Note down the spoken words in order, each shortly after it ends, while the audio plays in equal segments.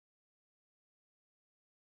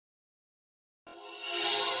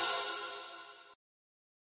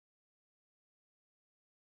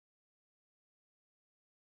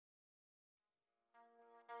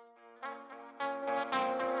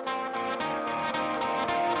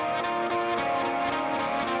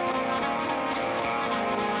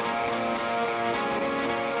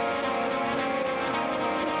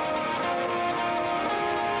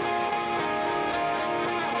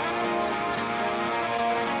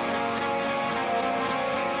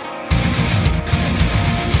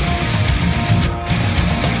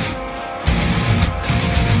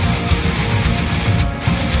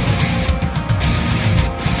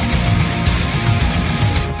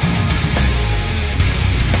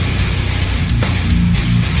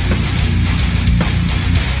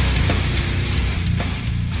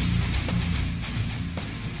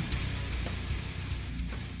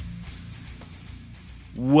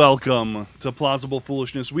welcome to Plausible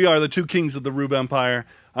Foolishness. We are the two kings of the Rube Empire.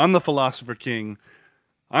 I'm the Philosopher King.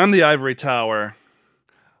 I'm the Ivory Tower.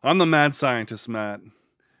 I'm the Mad Scientist, Matt.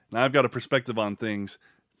 And I've got a perspective on things.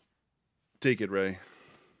 Take it, Ray.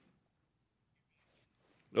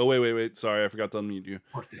 Oh, wait. Sorry, I forgot to unmute you.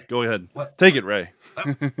 Go ahead. What? Take it, Ray.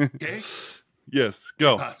 Okay. Yes,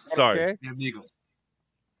 go. Sorry. Okay. Mi amigos.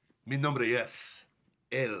 Mi nombre es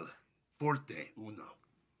El Forte Uno.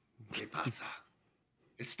 ¿Qué pasa?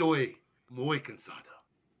 Estoy muy cansado.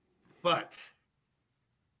 But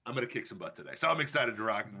I'm going to kick some butt today. So I'm excited to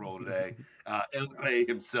rock and roll today. El Rey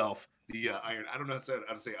himself, the Iron. I don't know how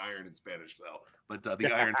to say iron in Spanish, though. But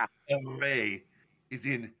the Iron El Rey is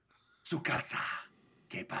in su casa.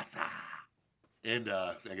 ¿Qué pasa? And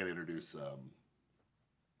I got to introduce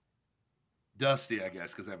Dusty, I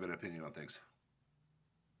guess, because I have an opinion on things.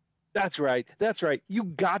 That's right. You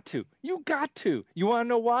got to. You want to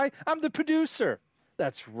know why? I'm the producer.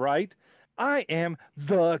 That's right. I am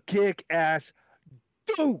the kick-ass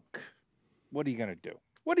Duke. What are you going to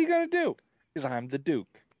do? Because I'm the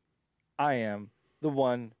Duke. I am the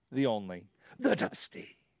one, the only, the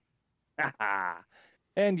Dusty.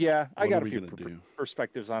 And yeah, I got a few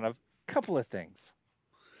perspectives on a couple of things.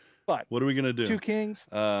 But what are we going to do? Two kings.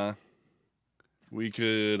 We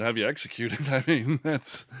could have you executed. I mean,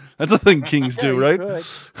 that's a thing kings do, right?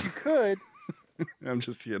 You could. I'm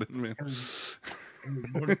just kidding, man.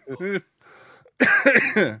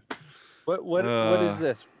 What is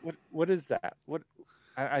this? What is that? What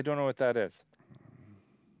I don't know what that is.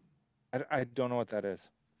 I don't know what that is.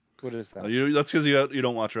 What is that? That's because you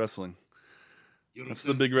don't watch wrestling. That's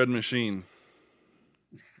the Big Red Machine.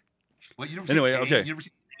 Well, anyway, okay. You ever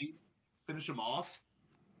seen Kane finish him off?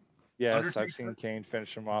 Yes, Undertaker? I've seen Kane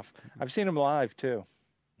finish him off. I've seen him live too.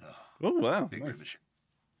 Oh wow! Big Nice. Red Machine.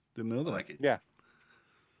 Didn't know that. I like it. Yeah.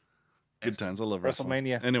 Good times. I love wrestling.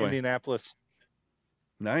 WrestleMania, Anyway, Indianapolis.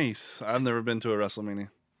 Nice. I've never been to a WrestleMania.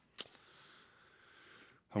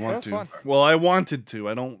 I want to. Fun. Well, I wanted to.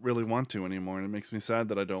 I don't really want to anymore, and it makes me sad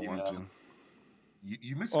that I don't want to.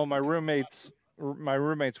 You miss. Oh, my roommates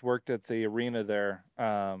worked at the arena there.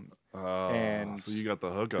 And so you got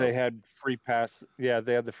the hookup. They had free pass. Yeah,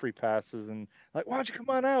 they had the free passes, and like, why don't you come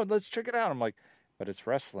on out? Let's check it out. I'm like, but it's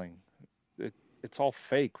wrestling. It's all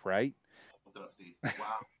fake, right? Dusty.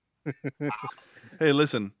 Wow. Hey,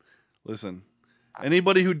 listen.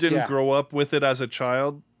 Anybody who didn't Yeah. grow up with it as a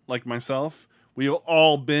child, like myself, we've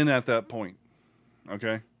all been at that point.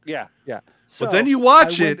 Okay? Yeah. But then you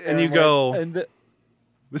watch I it went and there you go, and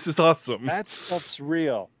this is awesome. that stuff's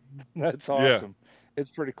real. That's awesome.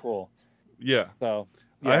 It's pretty cool. Yeah. So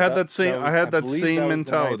I had that same believe same that was the night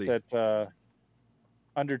mentality. that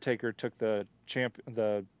Undertaker took the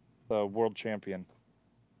world champion.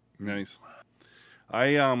 Nice. I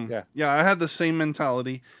had the same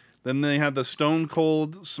mentality. Then they had the Stone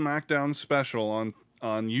Cold SmackDown special on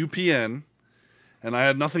UPN, and I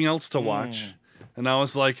had nothing else to watch. And I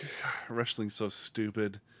was like, wrestling's so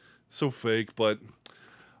stupid, so fake, but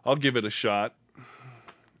I'll give it a shot.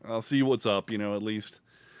 I'll see what's up, at least.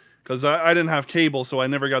 Because I didn't have cable, so I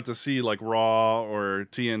never got to see like Raw or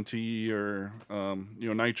TNT or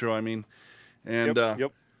Nitro. I mean, and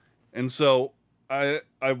Yep. And so I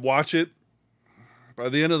watch it. By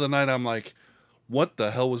the end of the night, I'm like, what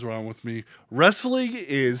the hell was wrong with me? Wrestling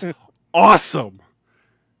is awesome.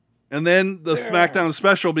 And then the SmackDown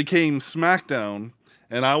special became SmackDown,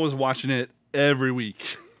 and I was watching it every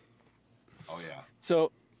week. Oh yeah.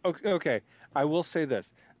 So okay, I will say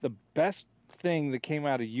this: the best thing that came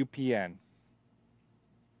out of UPN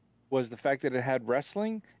was the fact that it had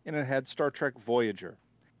wrestling and it had Star Trek Voyager.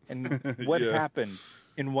 And what Yeah. happened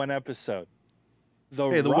in one episode? The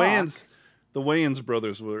Wayans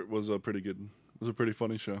brothers was a pretty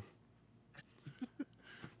funny show.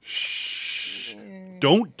 Shh!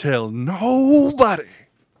 Don't tell nobody.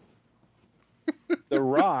 The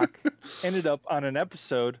Rock ended up on an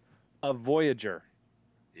episode of Voyager.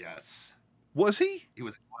 Yes. Was he? He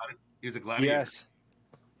was a gladiator. Yes,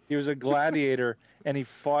 he was a gladiator, and he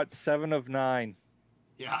fought 7 of 9.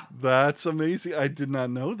 Yeah. That's amazing. I did not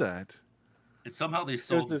know that. And somehow they It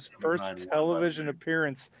sold was his the first 7 of 9 television gladiator.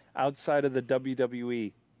 appearance outside of the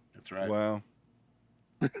WWE. That's right. Wow.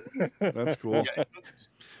 That's cool. Yeah,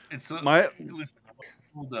 it's listen,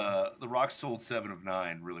 the Rock sold 7 of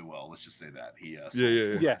 9 really well. Let's just say that he.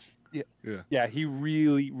 Sold Yes. Yeah. He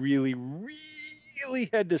really, really, really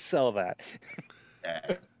had to sell that.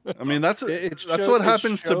 Yeah. I mean, that's what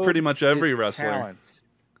happens to pretty much every wrestler. Talents.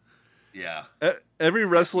 Yeah. Every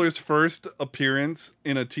wrestler's first appearance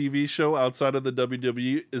in a TV show outside of the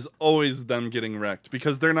WWE is always them getting wrecked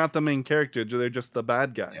because they're not the main character; they're just the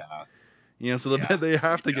bad guy. Yeah. You know, so they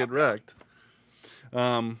have to get wrecked.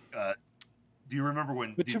 Do you remember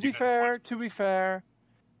when? But to be fair,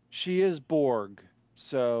 she is Borg,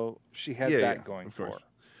 so she has that going for her.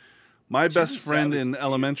 My best friend in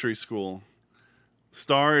elementary school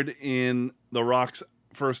starred in The Rock's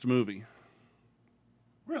first movie.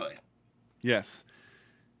 Really? Yes.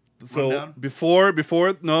 So Rundown? before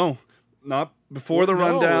the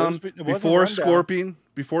Rundown, before Scorpion,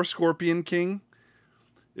 before Scorpion King,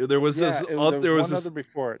 there was this. There was other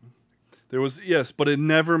before it. There was but it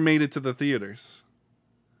never made it to the theaters.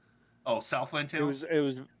 Oh, Southland Tales. It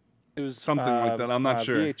was something like that. I'm not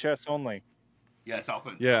sure. VHS only. Yeah,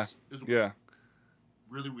 Southland Tales. Yeah.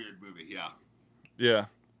 Really weird movie. Yeah. Yeah.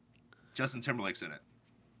 Justin Timberlake's in it.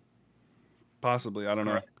 Possibly, I don't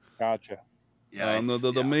know. Gotcha. Yeah.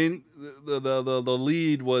 The main the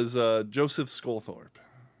lead was Joseph Sculthorpe,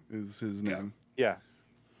 is his name. Yeah.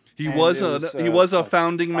 He was a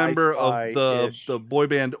founding member of the boy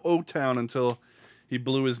band O-Town until he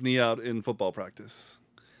blew his knee out in football practice.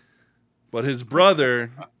 But his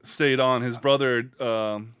brother stayed on. His brother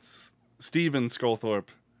Stephen Sculthorpe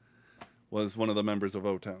was one of the members of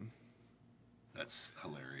O-Town. That's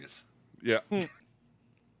hilarious. Yeah.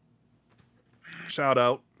 Shout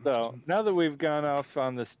out. So now that we've gone off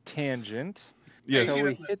on this tangent, shall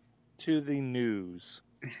we hit to the news?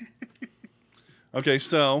 Okay,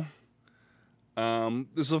 so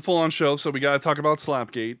this is a full-on show, so we got to talk about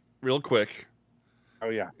Slapgate real quick. Oh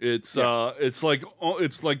yeah, it's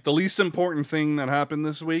like the least important thing that happened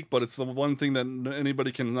this week, but it's the one thing that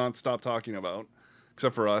anybody cannot stop talking about,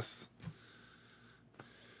 except for us.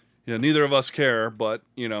 Yeah, neither of us care, but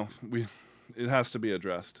it has to be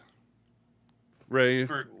addressed. Ray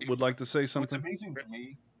would like to say something.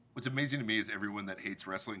 What's amazing to me is everyone that hates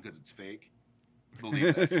wrestling because it's fake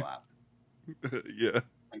believes that slap. Yeah.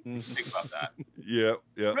 Think about that. Yeah.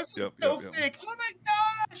 Wrestling's so fake. Oh my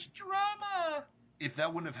gosh, drama. If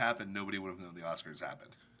that wouldn't have happened, nobody would have known the Oscars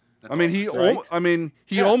happened. That's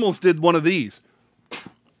he almost did one of these.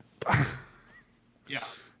 Yeah.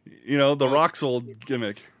 The Rock's old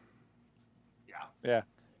gimmick. Yeah.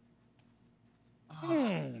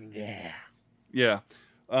 Yeah. Yeah.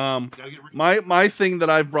 My thing that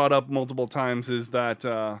I've brought up multiple times is that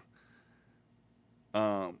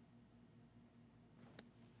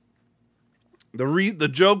the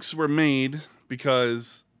jokes were made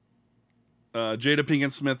because Jada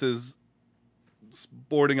Pinkett Smith is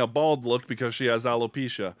sporting a bald look because she has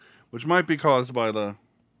alopecia, which might be caused by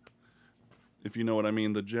if you know what I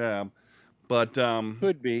mean, the jab. But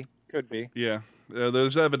could be. Yeah,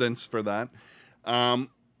 there's evidence for that.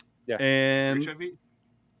 Yeah. And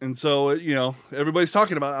so everybody's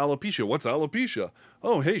talking about alopecia. What's alopecia?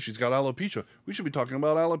 Oh, hey, she's got alopecia. We should be talking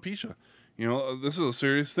about alopecia. This is a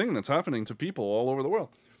serious thing that's happening to people all over the world.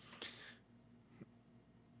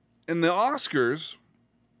 And the Oscars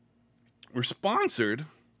were sponsored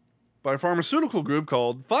by a pharmaceutical group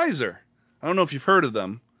called Pfizer. I don't know if you've heard of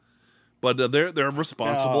them, but they're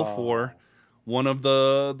responsible for one of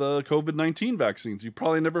the COVID-19 vaccines. You've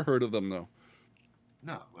probably never heard of them, though.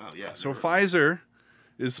 No, well, yeah. So Pfizer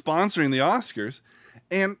is sponsoring the Oscars,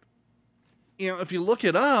 and if you look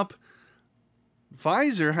it up,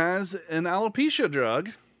 Pfizer has an alopecia drug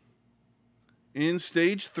in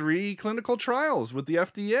stage 3 clinical trials with the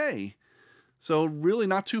FDA. So really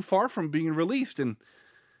not too far from being released. And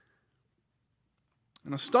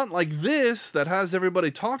a stunt like this that has everybody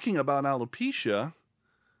talking about alopecia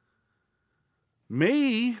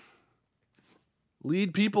may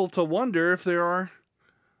lead people to wonder if there are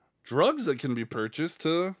drugs that can be purchased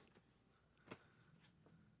to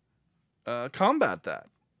combat that.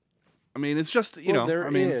 I mean, it's just,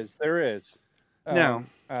 there is. Now,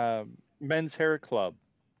 Men's Hair Club.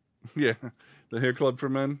 Yeah, the hair club for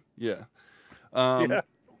men. Yeah.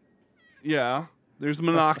 Yeah. There's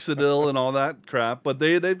minoxidil and all that crap, but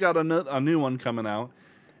they've got a new one coming out,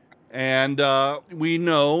 and we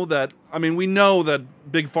know that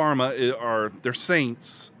Big Pharma they're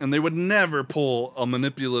saints, and they would never pull a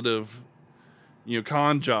manipulative,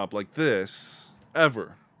 con job like this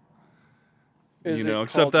ever.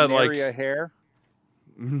 Except that Naria hair.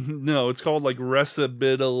 No, it's called like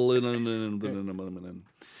Resibidil.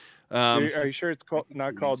 Are you sure it's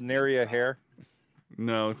not called Naria hair?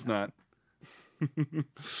 No, it's not.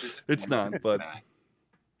 It's not, but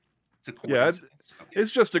it's a coincidence.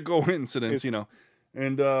 It's just a coincidence,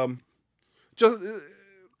 and just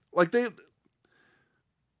like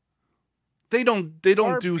they don't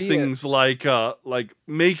do things like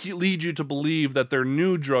lead you to believe that their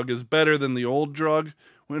new drug is better than the old drug,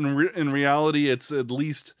 when in reality it's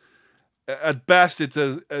at best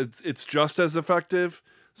it's just as effective.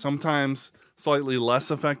 Sometimes slightly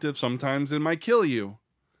less effective. Sometimes it might kill you.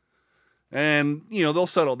 And, you know, they'll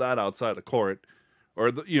settle that outside of court.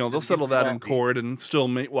 Or, you know, they'll settle that in court and still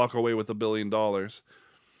walk away with $1 billion.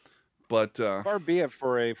 But far be it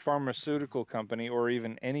for a pharmaceutical company or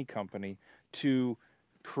even any company to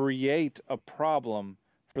create a problem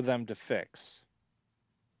for them to fix.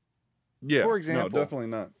 Yeah, for example, no, definitely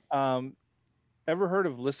not. Ever heard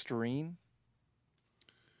of Listerine?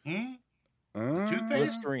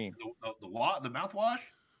 Listerine. The mouthwash?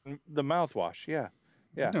 The mouthwash, yeah.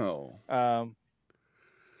 Yeah. No.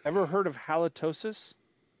 Ever heard of halitosis?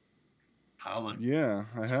 Yeah,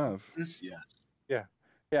 I have. Yes. Yeah.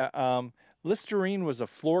 Yeah. Listerine was a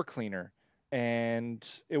floor cleaner and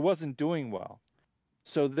it wasn't doing well.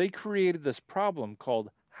 So they created this problem called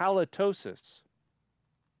halitosis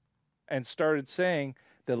and started saying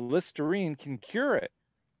that Listerine can cure it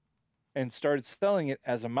and started selling it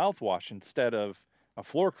as a mouthwash instead of a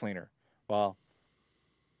floor cleaner. Well,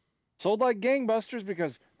 sold like gangbusters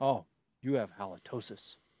because, oh, you have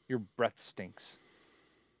halitosis. Your breath stinks.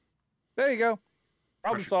 There you go.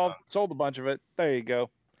 Problem solved. Sold a bunch of it. There you go.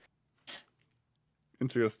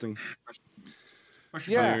 Interesting.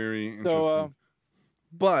 Yeah. Very interesting. So,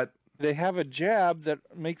 but they have a jab that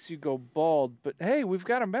makes you go bald, but hey, we've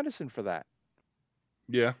got a medicine for that.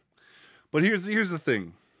 Yeah. But here's the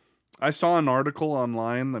thing. I saw an article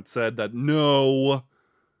online that said that no,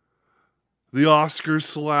 the Oscar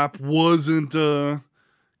slap wasn't a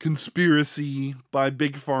conspiracy by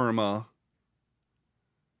Big Pharma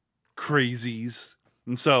crazies.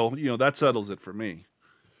 And so, you know, that settles it for me.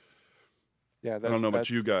 Yeah, I don't know about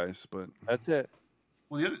you guys, but that's it.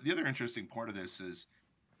 Well, the other interesting part of this is,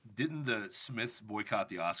 didn't the Smiths boycott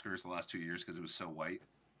the Oscars the last 2 years because it was so white?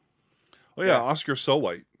 Oh yeah, Oscar so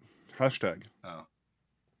white. Hashtag. Oh,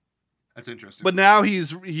 that's interesting. But now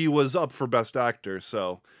he was up for Best Actor,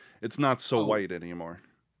 so it's not so white anymore.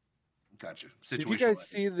 Gotcha. Did you guys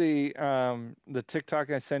see the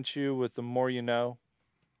TikTok I sent you with the more you know?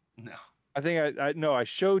 No. I think I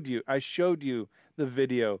showed you the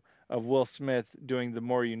video of Will Smith doing the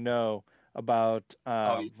more you know about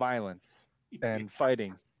violence and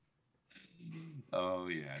fighting. Oh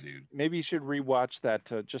yeah, dude. Maybe you should rewatch that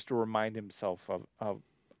just to remind himself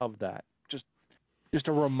of that. Just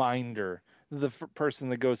a reminder. The person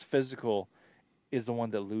that goes physical is the one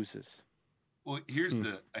that loses. Well, here's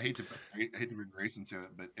I hate to bring race into it,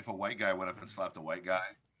 but if a white guy went up and slapped a white guy,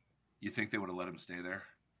 you think they would have let him stay there?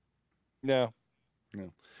 No.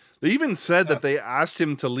 They even said that they asked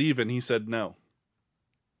him to leave, and he said no.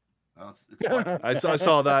 Well, I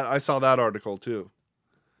saw that. I saw that article too.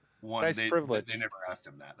 Nice privilege. They never asked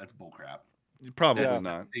him that. That's bullcrap. Probably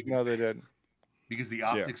not. No, they didn't. Because the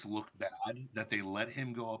optics looked bad that they let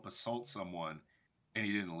him go up assault someone, and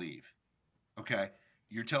he didn't leave. Okay,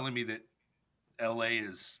 you're telling me that LA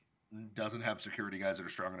doesn't have security guys that are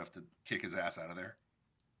strong enough to kick his ass out of there?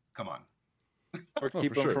 Come on. Or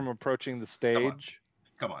keep him from approaching the stage.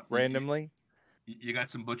 Come on. Randomly. You got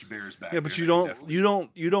some butch bears back. Yeah, but you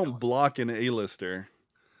don't block an A-lister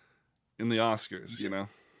in the Oscars, you know.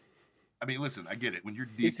 I mean, listen, I get it. When you're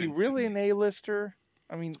deep, is he really an A-lister?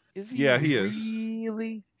 I mean, is he? Yeah, he really? is.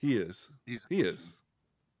 He is. He is.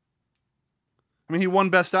 I mean, he won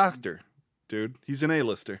Best Actor, dude. He's an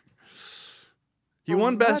A-lister. He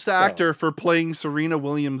won Best Actor for playing Serena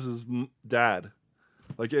Williams' dad.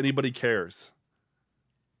 Like anybody cares.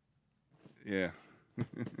 Yeah.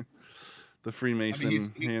 The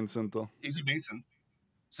Freemason hand symbol. He's a Mason,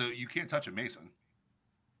 so you can't touch a Mason.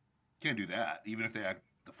 Can't do that, even if they act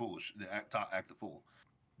the foolish, act the fool.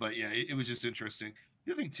 But yeah, it was just interesting.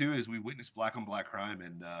 The other thing too is we witnessed black on black crime,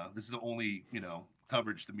 and this is the only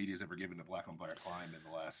coverage the media's ever given to black on black crime in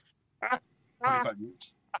the last 25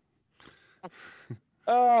 years.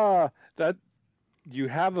 That you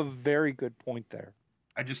have a very good point there.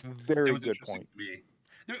 Very good point. To me.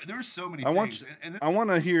 There are so many things. I want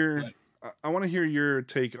to hear your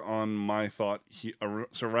take on my thought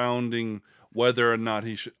surrounding whether or not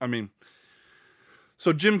he should. I mean,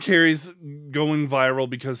 so Jim Carrey's going viral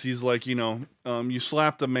because he's like, you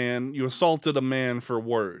slapped a man, you assaulted a man for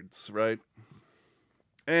words, right?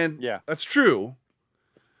 And yeah, that's true.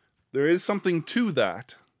 There is something to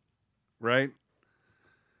that, right?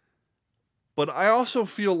 But I also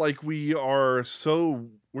feel like we're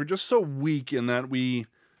just so weak in that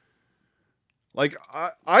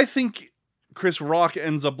I think Chris Rock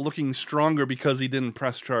ends up looking stronger because he didn't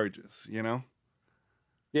press charges,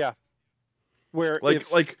 Yeah. Where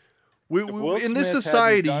if in this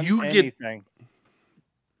society you get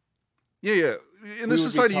in this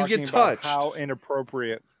society you get touched. How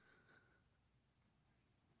inappropriate.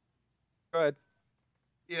 Go ahead.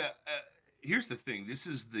 Yeah, here's the thing. This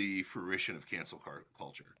is the fruition of cancel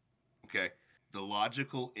culture. Okay. The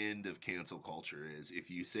logical end of cancel culture is if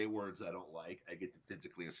you say words I don't like, I get to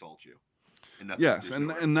physically assault you. And yes,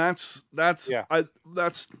 and that's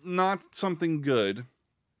not something good.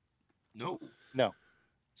 No.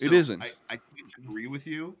 So it isn't. I disagree with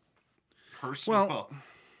you. Personally, well,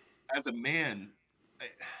 as a man,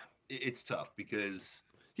 it's tough because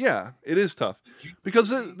yeah, it is tough because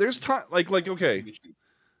there's time like okay,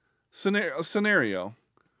 scenario.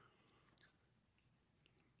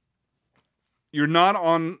 You're not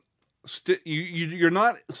on you're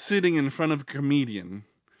not sitting in front of a comedian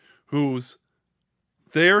who's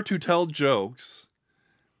there to tell jokes.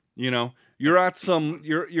 You know, you're at some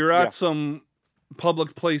you're at some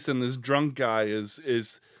public place and this drunk guy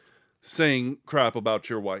is saying crap about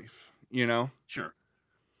your wife, you know? Sure.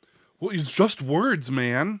 Well, it's just words,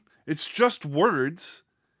 man. It's just words.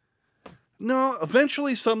 No,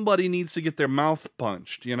 eventually somebody needs to get their mouth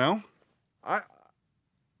punched, you know? I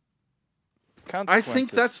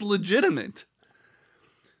think that's legitimate.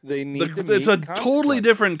 They need it's a totally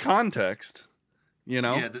different context, you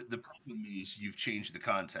know? Yeah, the problem is you've changed the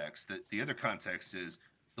context. The other context is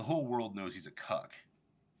the whole world knows he's a cuck.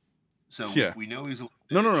 So yeah. we know he's a bitch.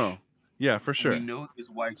 No. Yeah, for sure. We know his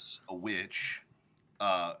wife's a witch.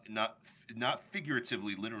 Not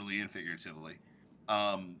figuratively, literally and figuratively.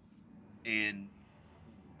 And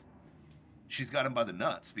she's got him by the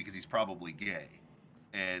nuts because he's probably gay.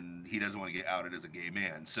 And he doesn't want to get outed as a gay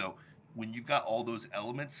man. So when you've got all those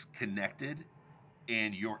elements connected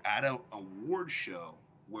and you're at an award show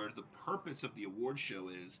where the purpose of the award show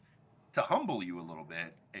is to humble you a little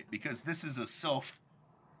bit, because this is a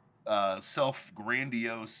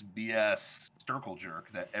self-grandiose BS circle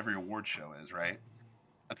jerk that every award show is, right?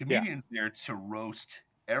 A comedian's there to roast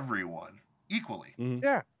everyone equally.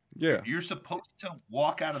 Mm-hmm. Yeah. You're supposed to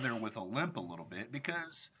walk out of there with a limp a little bit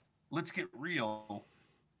because, let's get real,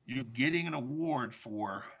 you're getting an award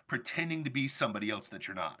for pretending to be somebody else that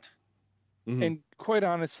you're not. Mm-hmm. And quite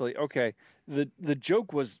honestly, okay, the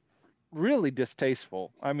joke was really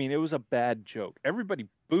distasteful. I mean, it was a bad joke. Everybody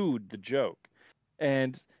booed the joke.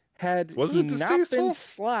 And had he not been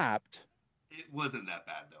slapped... It wasn't that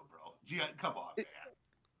bad, though, bro. Come on, man.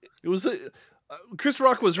 It was Chris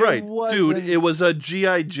Rock was right. Dude, it was a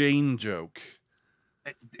G.I. Jane joke.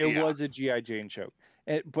 It was a G.I. Jane joke.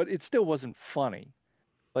 But it still wasn't funny.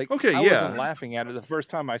 Like, okay, I wasn't laughing at it the first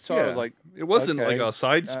time I saw it. I was like, it wasn't like a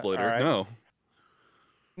side splitter. Right.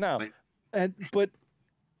 No. But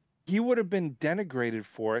he would have been denigrated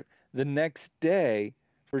for it the next day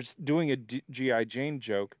for doing a G.I. Jane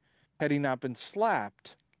joke had he not been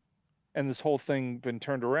slapped and this whole thing been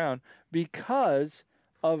turned around because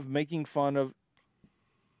of making fun of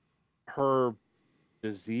her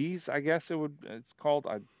disease, I guess it's called,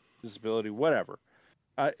 disability, whatever.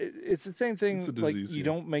 It's the same thing. Like you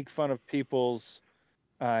don't make fun of people's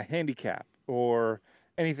handicap or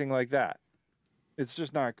anything like that. It's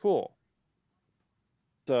just not cool.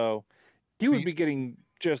 So he would be getting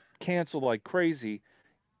just canceled like crazy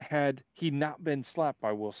had he not been slapped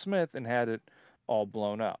by Will Smith and had it all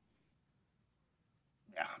blown up.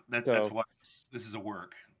 Yeah, that's why this is a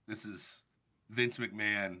work. This is Vince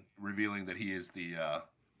McMahon revealing that he is the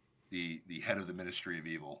head of the Ministry of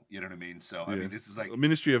Evil. You know what I mean? So I mean, this is like a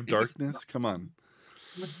Ministry of Darkness. Come on,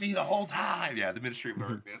 it must be the whole time. Yeah, the Ministry of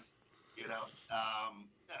Darkness. You know,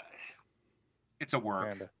 it's a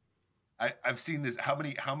work. I've seen this. How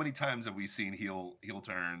many times have we seen heel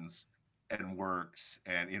turns and works?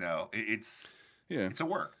 And you know, it's a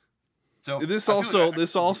work. So this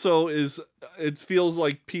also is. It feels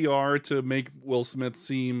like PR to make Will Smith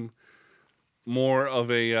seem more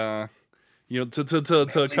of a.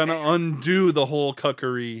 To kind of undo the whole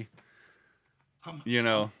cuckery, you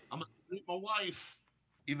know. I'm gonna meet my wife,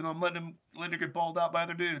 even though I'm letting her get balled out by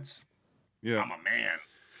other dudes. Yeah, I'm a man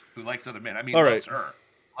who likes other men. I mean, loves her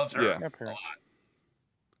a lot.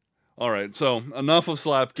 All right, so enough of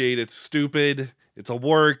Slapgate. It's stupid. It's a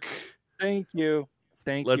work. Thank you.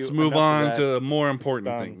 Let's move on to more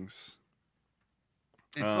important things.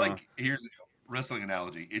 It's like here's a wrestling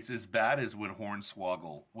analogy. It's as bad as when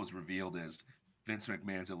Hornswoggle was revealed as Vince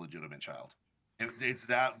McMahon's illegitimate child. It's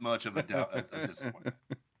that much of a disappointment.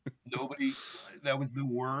 That was the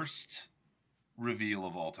worst reveal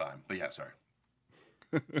of all time. But yeah, sorry.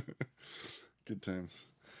 Good times.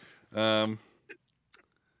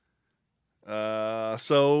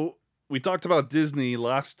 So we talked about Disney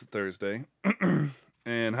last Thursday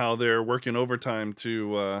and how they're working overtime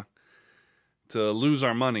to lose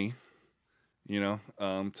our money. You know,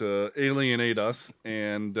 to alienate us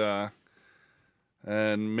and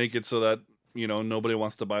make it so that nobody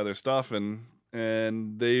wants to buy their stuff,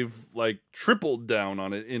 and they've like tripled down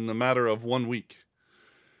on it in the matter of 1 week,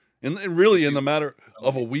 and really in the matter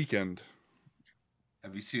of a weekend.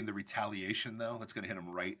 Have you seen the retaliation though? That's going to hit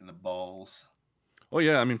them right in the balls. Oh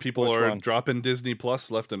yeah, I mean, people are dropping Disney Plus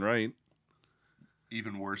left and right.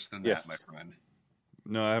 Even worse than that, my friend.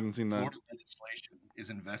 No, I haven't seen that. Florida legislation is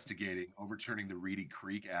investigating overturning the Reedy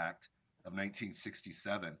Creek Act of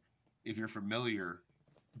 1967. If you're familiar,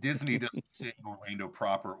 Disney doesn't sit in Orlando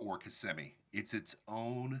proper or Kissimmee. It's its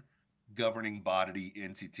own governing body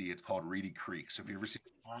entity. It's called Reedy Creek. So if you ever see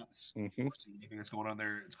the maps or see anything that's going on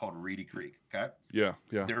there, it's called Reedy Creek. Okay. Yeah.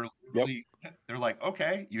 They're literally, they're like,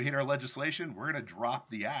 okay, you hate our legislation, we're going to drop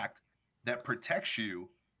the act that protects you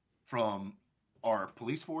from our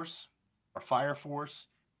police force, our fire force,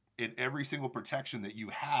 and every single protection that you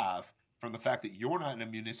have from the fact that you're not in a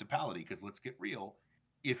municipality. Because let's get real,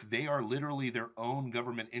 if they are literally their own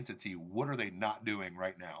government entity, what are they not doing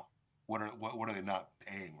right now? What are they not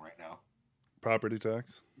paying right now? Property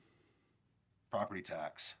tax. Property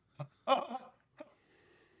tax. That'll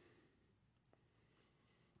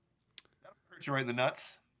hurt you right in the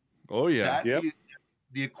nuts. Oh yeah.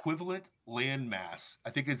 The equivalent land mass, I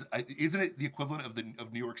think, isn't it the equivalent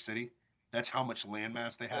of New York City? That's how much land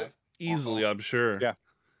mass they have. Easily, I'm sure. Yeah.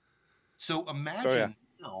 So imagine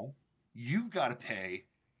now you've got to pay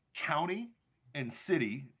county and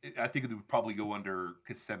city. I think it would probably go under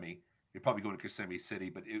Kissimmee. You'd probably go to Kissimmee City,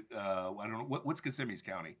 but I don't know what's Kissimmee's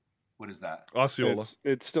county. What is that? Osceola.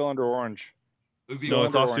 It's still under Orange. No,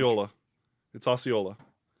 it's Osceola. Orange. It's Osceola.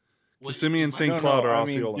 Kissimmee and St. Cloud are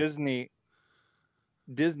Osceola. I mean,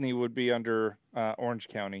 Disney would be under Orange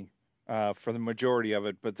County for the majority of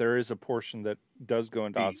it, but there is a portion that does go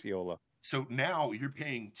into Osceola. So now you're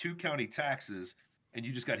paying 2 county taxes, and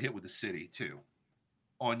you just got hit with the city too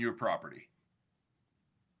on your property.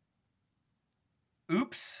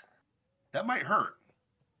 Oops, that might hurt.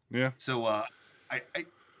 Yeah. So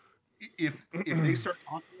if they start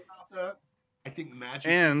talking about that, I think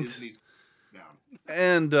Disney's down.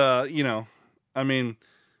 And I mean,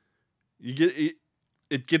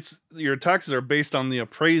 it gets, your taxes are based on the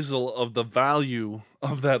appraisal of the value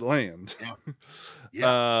of that land.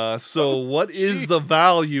 Yeah. So what is the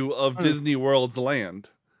value of Disney World's land?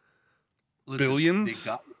 Listen, billions?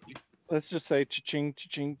 Let's just say cha-ching,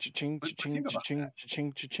 cha-ching, cha-ching, cha-ching, cha-ching,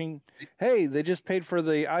 cha-ching, cha-ching. Hey, they just paid for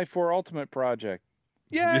the I-4 Ultimate project.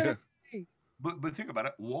 Yay! Yeah. But think about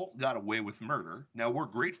it. Walt got away with murder. Now, we're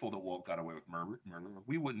grateful that Walt got away with murder.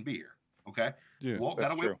 We wouldn't be here, okay? Yeah, Walt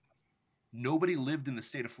got away with Nobody lived in the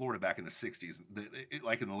state of Florida back in the 60s,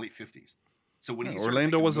 like in the late 50s. So when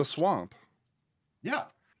Orlando was a swamp. Yeah.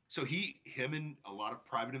 So him and a lot of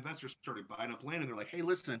private investors started buying up land, and they're like, hey,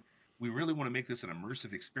 listen, we really want to make this an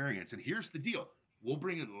immersive experience. And here's the deal. We'll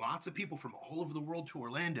bring in lots of people from all over the world to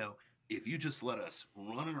Orlando if you just let us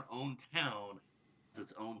run our own town as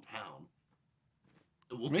its own town.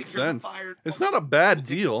 We'll Makes sense. It's not a bad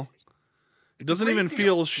deal. It doesn't even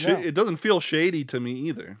feel it doesn't feel shady to me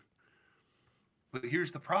either. But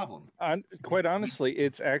here's the problem. Quite honestly,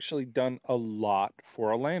 it's actually done a lot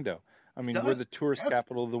for Orlando. I mean, we're the tourist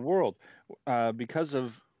capital of the world. Because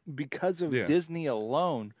of Disney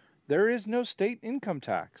alone, there is no state income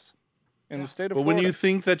tax in the state of Florida. But when you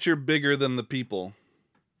think that you're bigger than the people,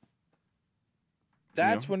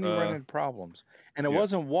 that's when you run into problems. And it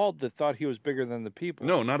wasn't Walt that thought he was bigger than the people.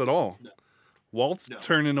 No, not at all. No. Walt's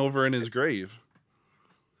turning over in his grave.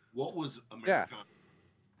 Walt was American.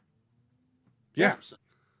 Yeah.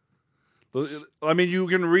 I mean, you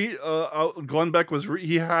can read. Glenn Beck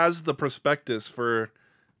he has the prospectus for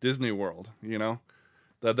Disney World.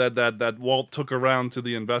 That Walt took around to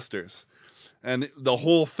the investors, and the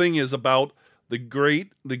whole thing is about the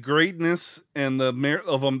greatness and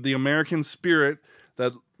the American spirit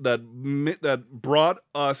that brought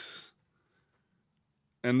us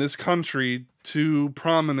and this country to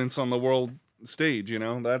prominence on the world stage.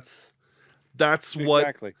 That's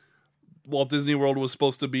what Walt Disney World was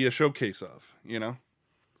supposed to be a showcase of, Yeah,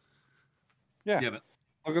 but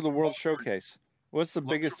look at the World Showcase. What's the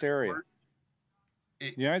biggest area?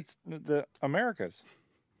 The Americas.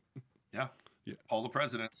 Yeah. All the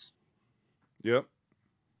presidents. Yep.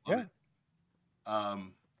 Love it.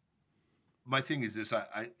 My thing is this.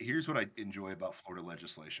 Here's what I enjoy about Florida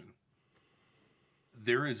legislation.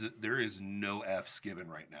 There is no F's given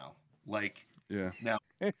right now. Now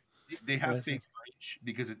they have fake French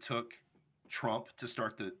because it took Trump to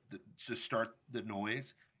start the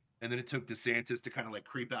noise, and then it took DeSantis to kind of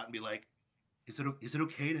creep out and be like, is it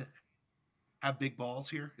okay to have big balls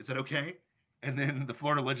here? Is that okay? And then the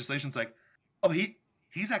Florida legislation's like, oh,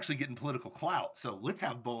 he's actually getting political clout. So let's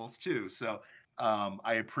have balls too. So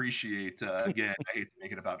I appreciate, again, I hate to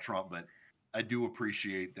make it about Trump, but I do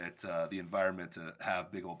appreciate that the environment to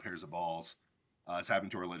have big old pairs of balls is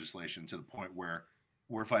happening to our legislation to the point where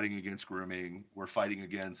we're fighting against grooming. We're fighting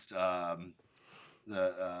against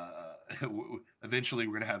eventually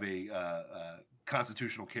we're going to have a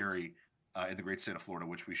constitutional carry in the great state of Florida,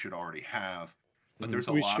 which we should already have. But there's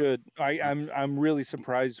a lot. We should. I'm really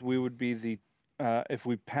surprised we would be the if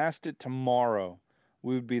we passed it tomorrow,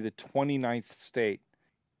 we would be the 29th state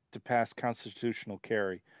to pass constitutional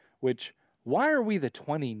carry. Which, why are we the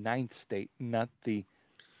 29th state, not the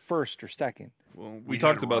first or second? Well, we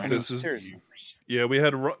talked about this. Yeah, we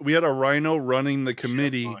had a rhino running the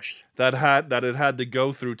committee that it had to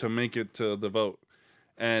go through to make it to the vote,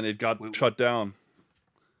 and it got shut down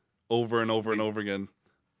over and over and over again.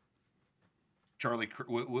 Charlie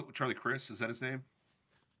Chris, is that his name?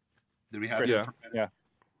 Did we have him? Yeah.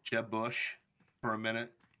 Jeb Bush for a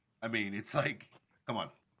minute. I mean, it's like, come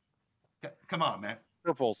on, man.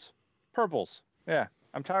 Purples. Yeah,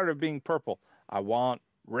 I'm tired of being purple. I want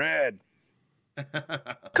red.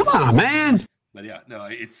 Come on, man. But yeah, no,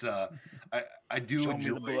 it's I do Show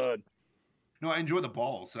enjoy me the blood. No, I enjoy the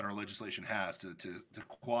balls that our legislation has to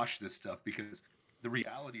quash this stuff, because the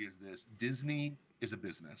reality is this: Disney is a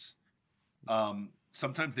business.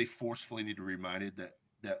 Sometimes they forcefully need to be reminded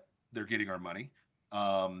that they're getting our money,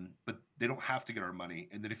 but they don't have to get our money.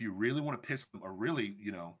 And then if you really want to piss them, or really,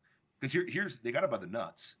 because here's they got it by the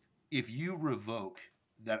nuts. If you revoke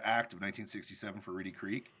that act of 1967 for Reedy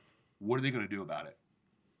Creek, what are they going to do about it?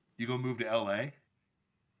 You going to move to L.A.?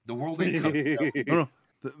 The world ain't coming. No,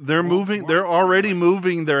 they're moving. They're already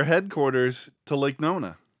moving their headquarters to Lake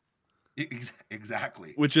Nona.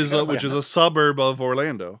 Exactly. Which is a suburb of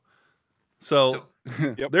Orlando. So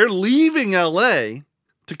they're leaving L.A.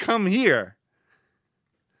 to come here.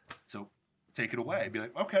 So take it away. Be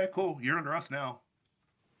like, okay, cool. You're under us now.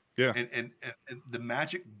 Yeah. And the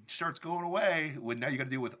magic starts going away when now you got to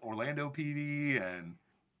deal with Orlando PD and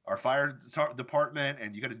our fire department,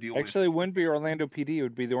 and you got to deal with. Actually, it wouldn't be Orlando PD. It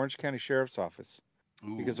would be the Orange County Sheriff's Office.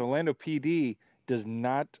 Ooh. Because Orlando PD does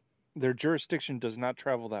not, their jurisdiction does not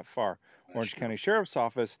travel that far. Orange County Sheriff's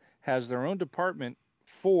Office has their own department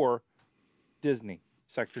for Disney,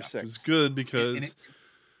 Sector 6. It's good because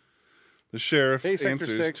the sheriff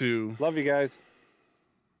answers to... Love you guys.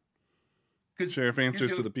 Sheriff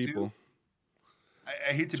answers to the people.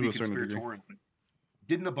 I hate to be conspiratorial, but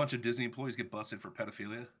didn't a bunch of Disney employees get busted for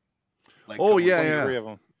pedophilia? Like, yeah. 3 of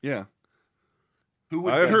them. Yeah.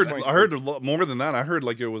 I heard a lot more than that. I heard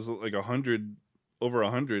like it was like 100, over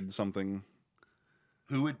 100 something.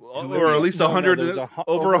 Or at least 100.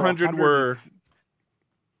 Over 100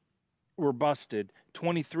 were busted.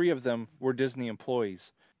 23 of them were Disney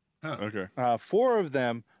employees. Huh. Okay. 4 of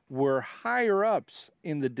them were higher ups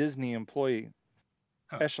in the Disney employee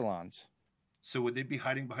echelons. So would they be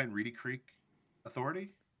hiding behind Reedy Creek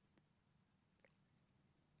Authority?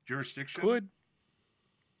 Jurisdiction? Could.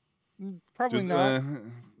 Probably not.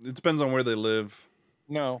 It depends on where they live.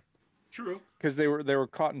 No. True. Because they were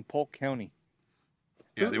caught in Polk County.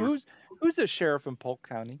 Yeah, who's the sheriff in Polk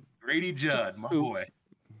County? Grady Judd, my boy.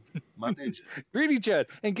 My ninja. Grady Judd.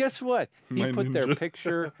 And guess what? He put their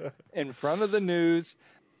picture in front of the news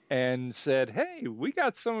and said, hey, we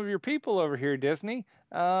got some of your people over here, Disney.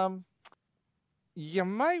 You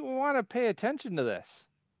might want to pay attention to this.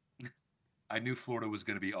 I knew Florida was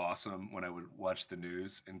going to be awesome when I would watch the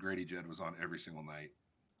news, and Grady Judd was on every single night,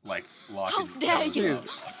 like locking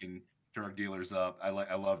drug dealers up. I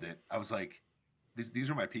loved it. I was like, these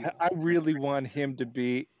are my people. I really want him to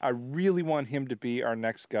be our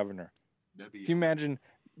next governor. Can you imagine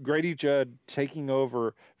Grady Judd taking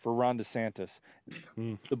over for Ron DeSantis?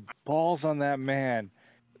 The balls on that man.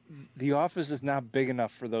 The office is not big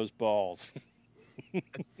enough for those balls.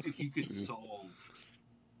 He could solve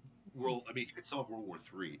World War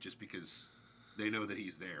III just because they know that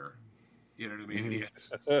he's there. You know what I mean?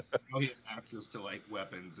 Mm-hmm. He has access to like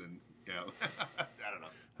weapons and I don't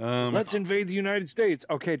know. Let's invade the United States.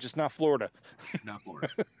 Okay, just not Florida. Not Florida.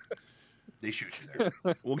 They shoot you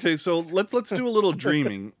there. Okay, so let's do a little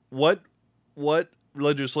dreaming. What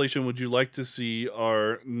legislation would you like to see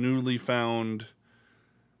our newly found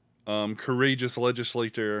courageous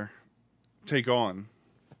legislator take on?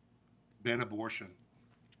 Ban abortion.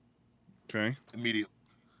 Okay. Immediately.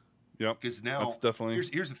 Yep. Because now that's definitely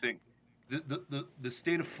here's the thing. The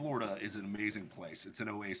state of Florida is an amazing place. It's an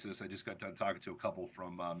oasis. I just got done talking to a couple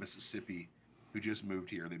from Mississippi who just moved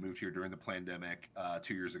here. They moved here during the pandemic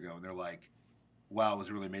 2 years ago, and they're like, wow, it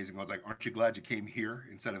was really amazing. I was like, aren't you glad you came here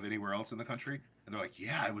instead of anywhere else in the country? And they're like,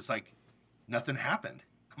 yeah. I was like, nothing happened.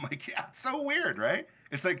 I'm like, yeah, it's so weird, right?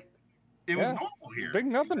 It's like it was normal here. Big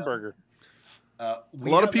nothing burger. A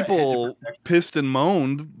lot of people pissed and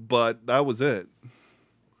moaned, but that was it.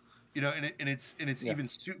 And it's even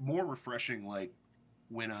more refreshing, like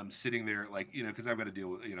when I'm sitting there, like because I've got to deal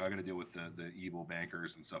with I got to deal with the evil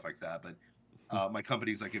bankers and stuff like that. But my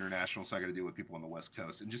company's like international, so I got to deal with people on the West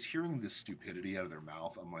Coast, and just hearing this stupidity out of their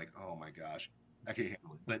mouth, I'm like, oh my gosh, I can't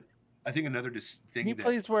handle it. But I think another thing. Can you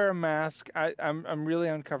please wear a mask? I'm really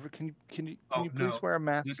uncovered. Can you please wear a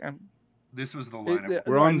mask? This was the line.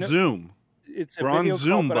 We're on Zoom. We're on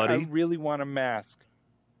Zoom, call, buddy. I really want a mask.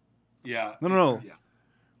 Yeah. No. Yeah.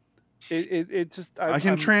 It just. I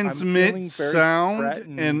can transmit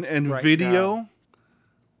sound and right video now.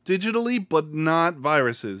 Digitally, but not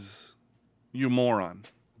viruses. You moron.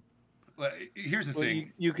 Well, here's the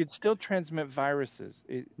thing. You could still transmit viruses.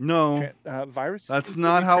 Viruses. That's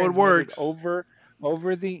not how it works.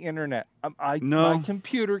 Over the internet. My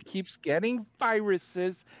computer keeps getting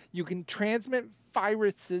viruses. You can transmit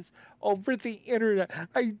viruses over the internet.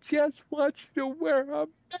 I just want you to wear a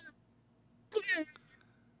mask.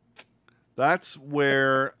 That's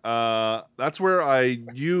where I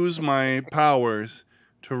use my powers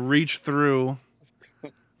to reach through,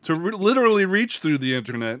 literally reach through the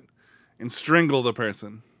internet and strangle the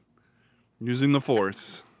person using the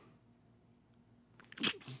Force.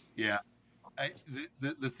 Yeah.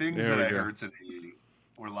 The things that I heard today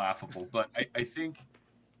were laughable, but I think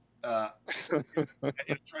I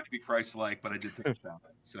tried to be Christ-like, but I did think about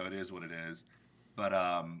it, so it is what it is. But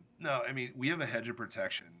no, I mean, we have a hedge of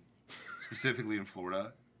protection, specifically in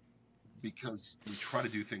Florida, because we try to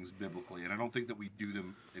do things biblically, and I don't think that we do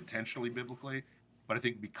them intentionally biblically, but I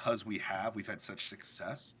think because we've had such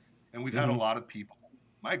success, and we've had a lot of people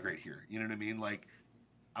migrate here. You know what I mean? Like,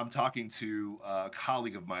 I'm talking to a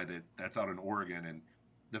colleague of mine that's out in Oregon, and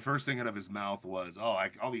the first thing out of his mouth was,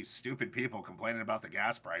 all these stupid people complaining about the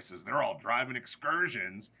gas prices. They're all driving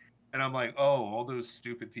excursions. And I'm like, all those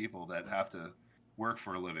stupid people that have to work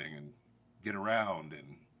for a living and get around,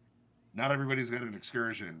 and not everybody's got an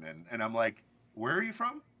excursion. And I'm like, where are you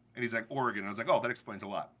from? And he's like, Oregon. And I was like, that explains a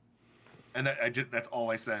lot. And that's all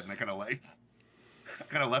I said. And I kind of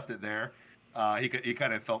left it there. He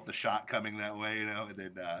kind of felt the shot coming that way, and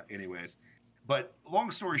then anyways. But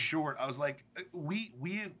long story short, I was like, we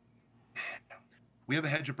have a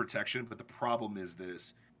hedge of protection, but the problem is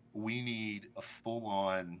this: we need a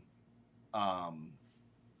full-on. I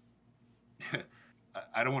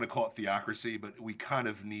don't want to call it theocracy, but we kind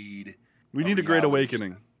of need. We need a great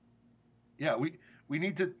awakening. Yeah, we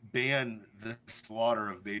need to ban the slaughter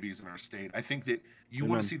of babies in our state. I think that you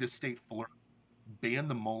want to see the state fuller. Ban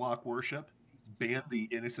the Moloch worship, ban the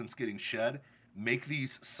innocents getting shed, make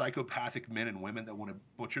these psychopathic men and women that want to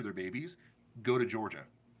butcher their babies go to Georgia,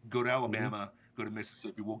 go to Alabama, go to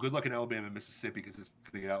Mississippi. Well, good luck in Alabama and Mississippi because it's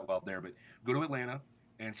going to get out loud there, but go to Atlanta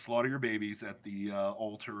and slaughter your babies at the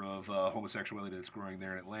altar of homosexuality that's growing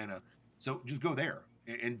there in Atlanta. So just go there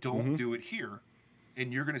and don't do it here,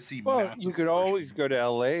 and you're going to see massive you could always go to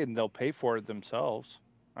LA and they'll pay for it themselves.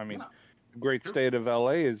 I mean, the great state of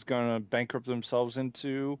LA is going to bankrupt themselves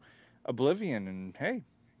into oblivion, and hey,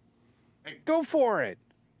 go for it.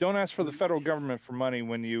 Don't ask for the federal government for money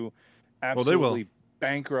when you absolutely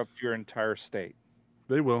bankrupt your entire state.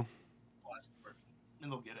 They will. And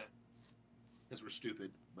they'll get it. Because we're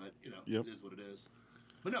stupid, but it is what it is.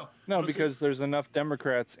 But no, because there's enough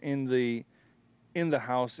Democrats in the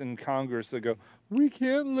House and Congress that go, we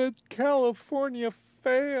can't let California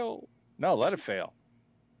fail. No, let it fail.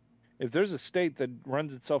 If there's a state that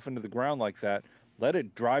runs itself into the ground like that, let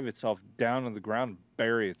it drive itself down on the ground and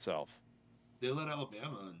bury itself. They let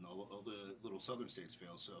Alabama and all the little southern states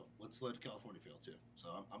fail, so let's let California fail too. So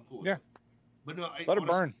I'm cool with it. But no, let it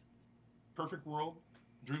burn. Perfect world,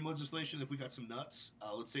 dream legislation. If we got some nuts,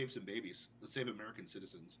 let's save some babies. Let's save American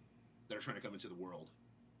citizens that are trying to come into the world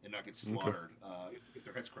and not get slaughtered, get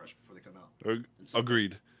their heads crushed before they come out.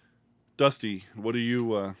 Agreed. Dusty, what do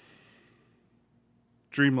you...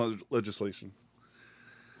 dream legislation?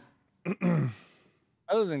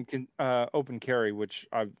 Other than open carry, which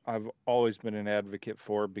I've always been an advocate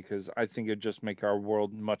for because I think it'd just make our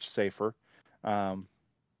world much safer.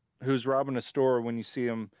 Who's robbing a store when you see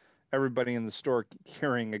everybody in the store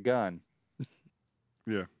carrying a gun?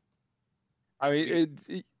 Yeah. I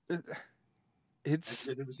mean,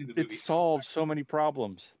 it solves so many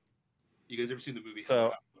problems. You guys ever seen the movie?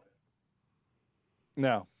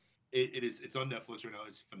 No. It's on Netflix right now.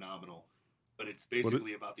 It's phenomenal, but it's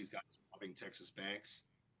basically about these guys robbing Texas banks,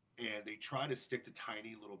 and they try to stick to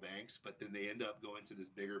tiny little banks, but then they end up going to this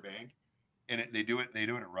bigger bank, and they do it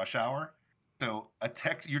at rush hour, So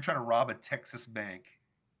you're trying to rob a Texas bank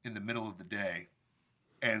in the middle of the day,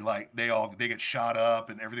 and like they get shot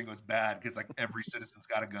up and everything goes bad because like every citizen's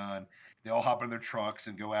got a gun. They all hop in their trucks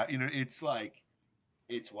and go out. It's like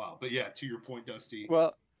it's wild. But yeah, to your point, Dusty.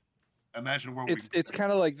 Well, imagine where it's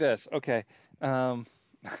kind of like this. Okay,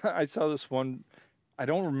 I saw this one. I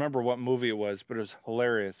don't remember what movie it was, but it was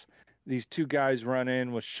hilarious. These two guys run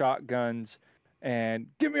in with shotguns and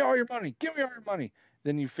give me all your money, give me all your money.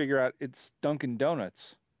 Then you figure out it's Dunkin'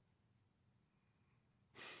 Donuts.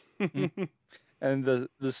 And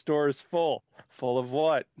the store is full of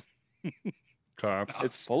what? Cops.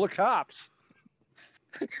 It's full of cops.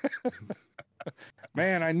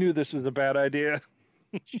 Man, I knew this was a bad idea.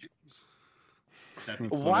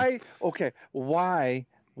 Why? Okay, why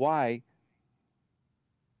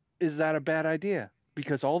is that a bad idea?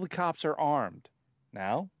 Because all the cops are armed.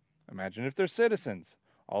 Now, imagine if they're citizens.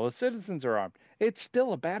 All the citizens are armed. It's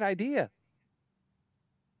still a bad idea.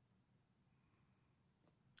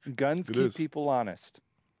 Guns keep people honest,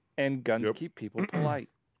 and guns keep people polite.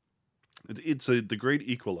 It's the great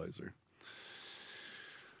equalizer.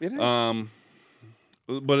 It is.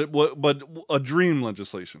 But a dream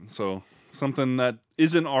legislation. So something that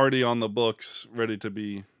isn't already on the books, ready to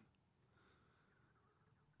be.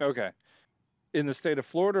 Okay. In the state of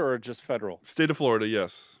Florida or just federal? State of Florida,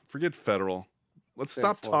 yes. Forget federal. Let's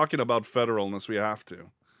stop talking about federal unless we have to.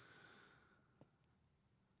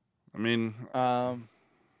 I mean, well,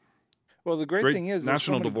 the great thing is national there's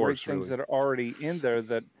so many divorce, great things really. that are already in there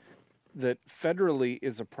that federally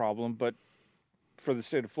is a problem, but for the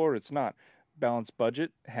state of Florida, it's not. Balanced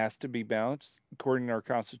budget has to be balanced according to our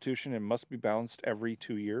Constitution. It must be balanced every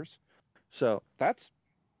 2 years. So it's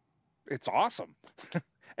awesome.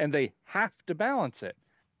 And they have to balance it.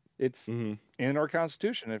 It's in our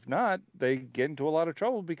Constitution. If not, they get into a lot of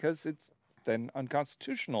trouble because it's then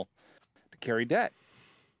unconstitutional to carry debt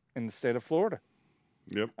in the state of Florida.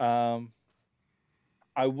 Yep.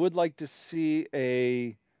 I would like to see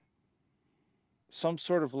some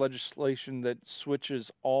sort of legislation that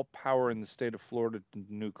switches all power in the state of Florida to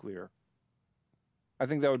nuclear. I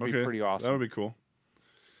think that would be pretty awesome. That would be cool.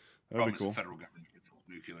 That would be cool. The federal government controls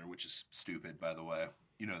nuclear, which is stupid, by the way.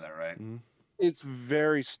 You know that, right? Mm-hmm. It's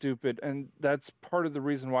very stupid, and that's part of the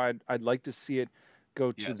reason why I'd like to see it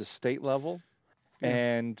go to the state level,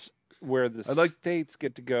 and where the states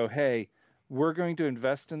get to go, hey, we're going to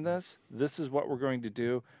invest in this. This is what we're going to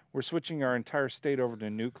do. We're switching our entire state over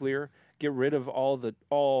to nuclear. Get rid of all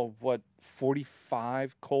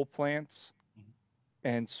 45 coal plants,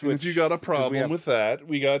 and switch. And if you got a problem with that,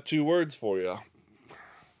 we got 2 words for you.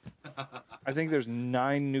 I think there's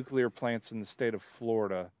 9 nuclear plants in the state of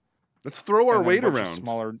Florida. Let's throw our weight around.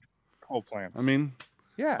 Smaller coal plants. I mean,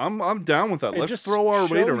 yeah, I'm down with that. Let's throw our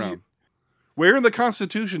weight around. Where in the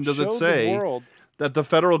Constitution does it say that the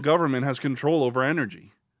federal government has control over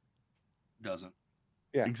energy? Doesn't.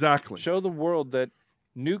 Yeah, exactly. Show the world that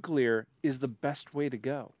nuclear is the best way to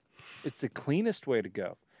go. It's the cleanest way to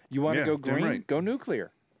go. You want to go green? Right. Go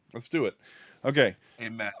nuclear. Let's do it. Okay. Hey,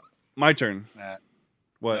 Matt. My turn. Matt.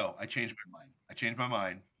 What? No, I changed my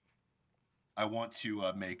mind. I want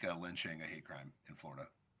to make lynching a hate crime in Florida.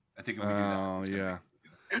 I think if we do that. Oh, yeah.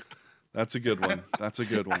 That's a good one. That's a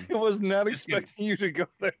good one. I was not expecting you to go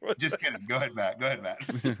there. Just kidding. Go ahead, Matt.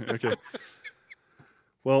 Okay.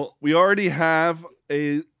 Well, we already have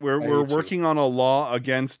we're working on a law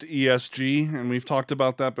against ESG, and we've talked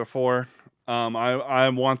about that before. I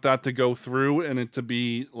want that to go through and it to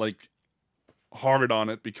be like hard on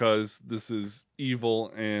it because this is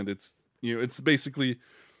evil and it's basically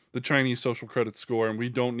the Chinese social credit score, and we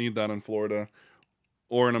don't need that in Florida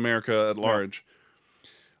or in America at large.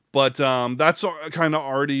 But that's kind of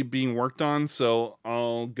already being worked on, so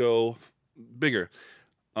I'll go bigger.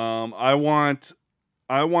 I want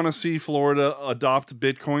to see Florida adopt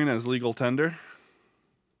Bitcoin as legal tender.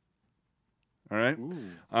 All right. Ooh.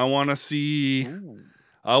 I want to see. Ooh.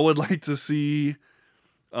 I would like to see.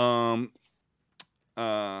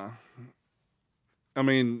 I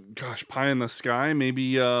mean, gosh, pie in the sky.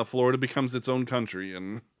 Maybe Florida becomes its own country,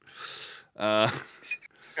 and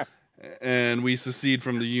and we secede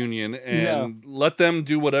from the union, and let them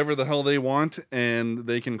do whatever the hell they want, and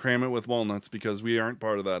they can cram it with walnuts because we aren't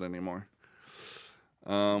part of that anymore.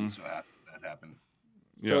 So that happened.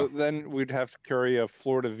 So then we'd have to carry a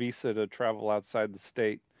Florida visa to travel outside the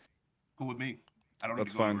state. Cool with me. I don't need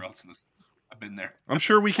to go anywhere else in this. I've been there. I'm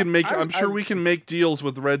sure we can make. I'm sure we can make deals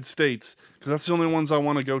with red states because that's the only ones I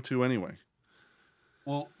want to go to anyway.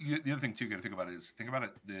 Well, the other thing too, you got to think about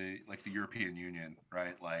the European Union,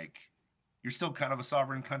 right? Like, you're still kind of a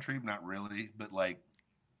sovereign country, not really, but like,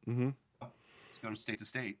 just go state to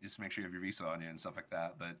state. Just make sure you have your visa on you and stuff like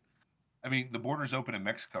that. But I mean, the border's open in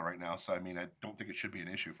Mexico right now, so I mean, I don't think it should be an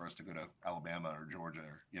issue for us to go to Alabama or Georgia,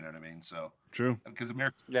 or you know what I mean. So true, because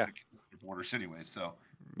America's borders anyways. So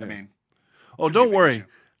I mean, don't worry.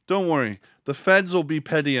 Don't worry. The feds will be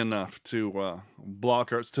petty enough to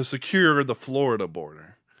block us, to secure the Florida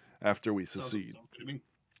border after we secede. Sounds good to me.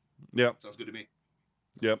 Yep. Sounds good to me.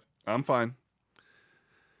 Yep. I'm fine.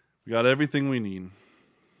 We got everything we need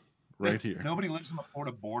right here. Nobody lives on the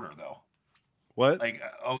Florida border, though. What? Like,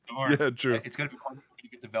 yeah, true. It's going to be hard to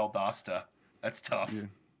get to Valdosta. That's tough. Yeah.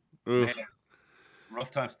 Man,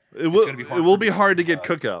 rough times. It will be hard to get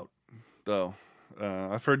Cookout, though.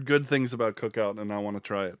 I've heard good things about Cookout, and I want to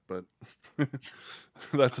try it, but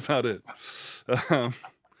that's about it.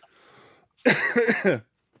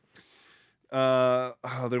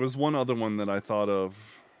 There was one other one that I thought of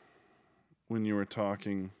when you were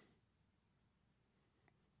talking,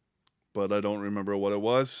 but I don't remember what it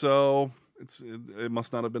was, so it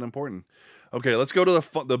must not have been important. Okay, let's go to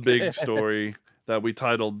the big story that we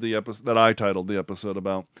titled the episode, that I titled the episode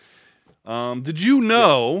about. Did you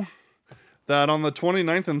know that on the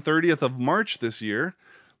 29th and 30th of March this year,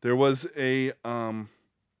 there was a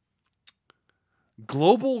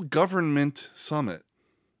global government summit?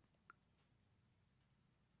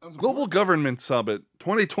 Global Government Summit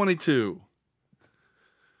 2022.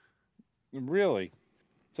 Really?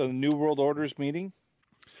 So the New World Order's meeting?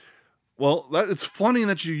 Well, it's funny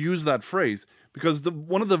that you use that phrase, because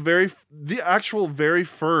the actual very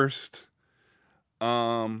first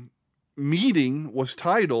meeting was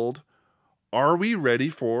titled, "Are we ready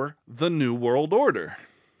for the New World Order?"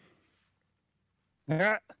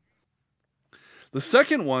 The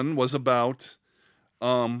second one was about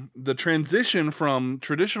the transition from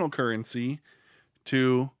traditional currency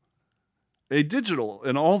to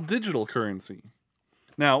an all digital currency.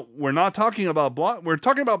 Now, we're not talking about we're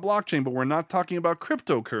talking about blockchain, but we're not talking about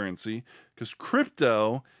cryptocurrency, because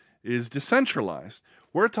crypto is decentralized.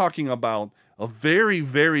 We're talking about a very,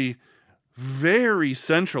 very, very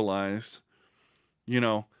centralized,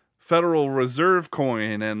 Federal Reserve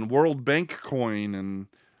coin and World Bank coin and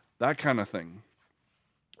that kind of thing.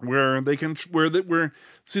 Where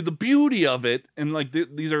the beauty of it, and like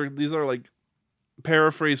these are like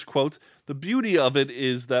paraphrased quotes. The beauty of it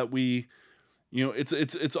is that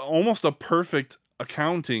it's almost a perfect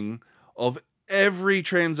accounting of every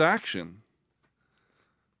transaction.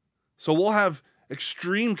 So we'll have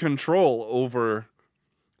extreme control over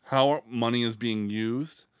how money is being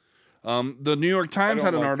used. The New York Times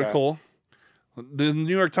had an article. The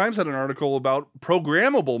New York Times had an article about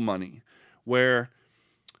programmable money, where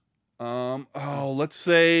let's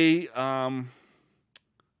say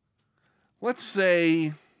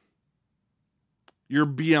your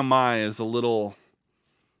BMI is a little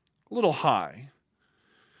high.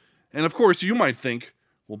 And of course you might think,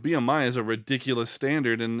 well, BMI is a ridiculous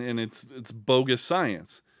standard and it's bogus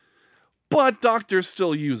science. But doctors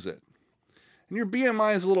still use it. And your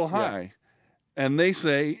BMI is a little high. Yeah. And they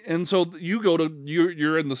say, and so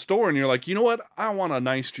you're in the store and you're like, you know what? I want a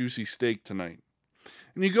nice juicy steak tonight.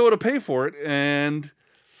 And you go to pay for it, and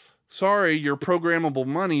sorry, your programmable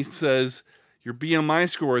money says your BMI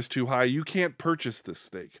score is too high. You can't purchase this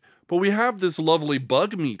steak. But we have this lovely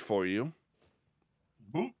bug meat for you,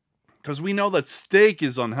 because we know that steak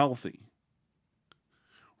is unhealthy.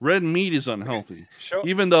 Red meat is unhealthy. Sure.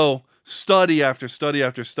 Even though study after study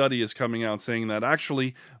after study is coming out saying that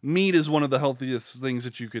actually meat is one of the healthiest things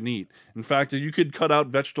that you can eat. In fact, you could cut out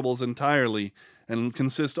vegetables entirely and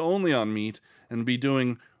consist only on meat and be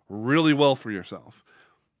doing really well for yourself.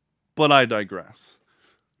 But I digress.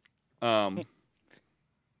 I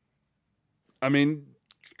mean,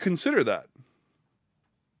 consider that.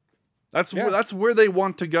 That's where they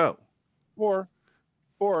want to go. Or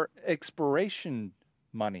expiration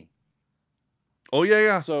money. Oh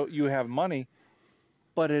yeah. So you have money,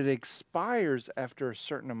 but it expires after a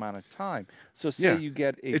certain amount of time. So say you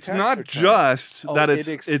get a it's not just that it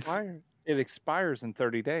expires in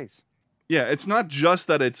 30 days. Yeah, it's not just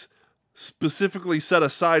that it's specifically set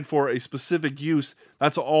aside for a specific use.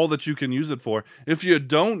 That's all that you can use it for. If you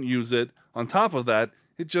don't use it, on top of that,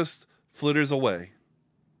 it just flitters away.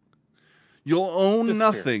 You'll own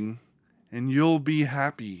nothing, and you'll be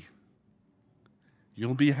happy.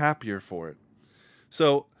 You'll be happier for it.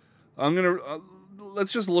 So,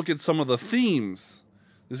 let's just look at some of the themes.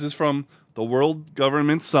 This is from the World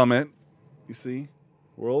Government Summit. You see?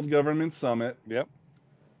 World Government Summit. Yep.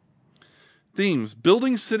 Themes: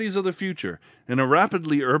 building cities of the future. In a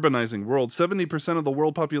rapidly urbanizing world, 70% of the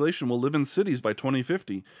world population will live in cities by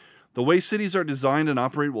 2050. The way cities are designed and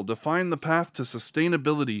operate will define the path to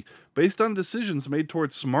sustainability based on decisions made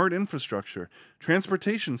towards smart infrastructure,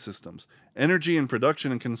 transportation systems, energy and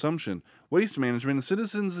production and consumption, waste management, and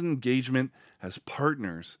citizens' engagement as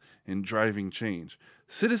partners in driving change.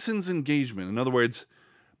 Citizens' engagement, in other words,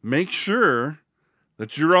 make sure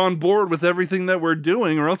that you're on board with everything that we're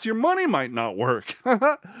doing, or else your money might not work.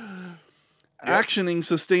 Actioning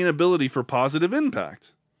sustainability for positive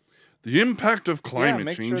impact. The impact of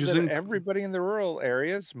climate change sure is that everybody in the rural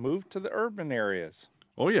areas move to the urban areas.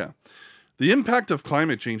 Oh, yeah. The impact of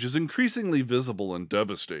climate change is increasingly visible and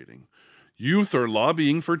devastating. Youth are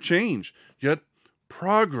lobbying for change, yet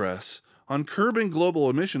progress on curbing global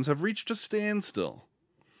emissions have reached a standstill.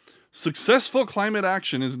 Successful climate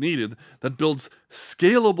action is needed that builds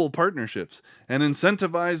scalable partnerships and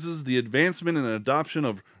incentivizes the advancement and adoption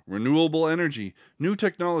of renewable energy, new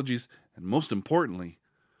technologies, and most importantly,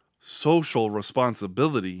 social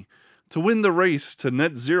responsibility to win the race to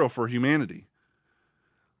net zero for humanity.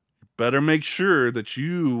 You better make sure that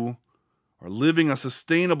you are living a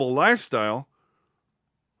sustainable lifestyle,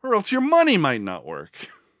 or else your money might not work.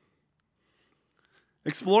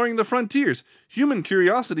 Exploring the frontiers. Human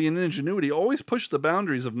curiosity and ingenuity always push the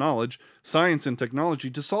boundaries of knowledge, science, and technology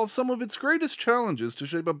to solve some of its greatest challenges to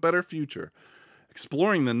shape a better future.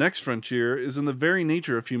 Exploring the next frontier is in the very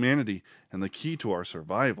nature of humanity and the key to our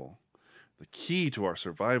survival. The key to our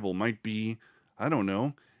survival might be, I don't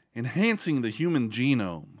know, enhancing the human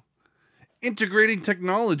genome, integrating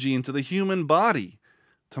technology into the human body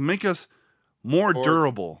to make us more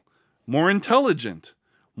durable, more intelligent,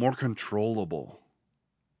 more controllable.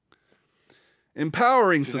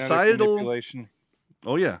 Empowering societal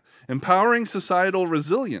empowering societal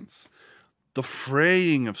resilience. The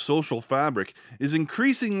fraying of social fabric is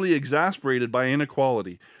increasingly exacerbated by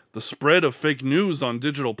inequality, the spread of fake news on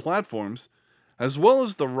digital platforms, as well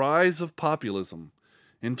as the rise of populism,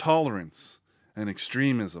 intolerance, and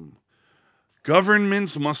extremism.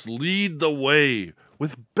 Governments must lead the way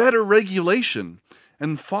with better regulation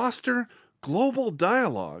and foster global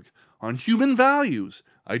dialogue on human values,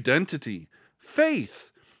 identity,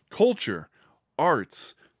 faith, culture,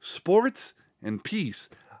 arts, sports, and peace.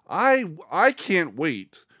 I can't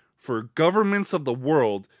wait for governments of the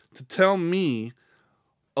world to tell me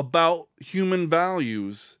about human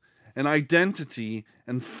values and identity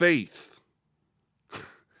and faith.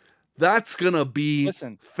 That's going to be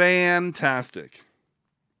fantastic.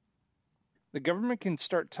 The government can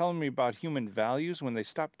start telling me about human values when they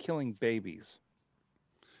stop killing babies.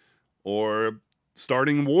 Or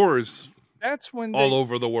starting wars That's when all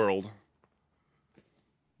over the world.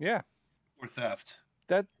 Yeah. Or theft.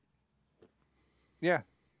 Yeah.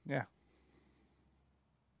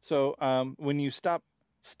 So when you stop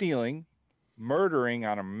stealing, murdering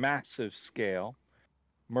on a massive scale,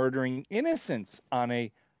 murdering innocents on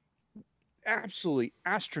a absolutely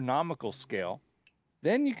astronomical scale,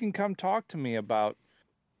 then you can come talk to me about,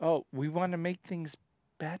 oh, we want to make things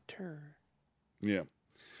better. Yeah.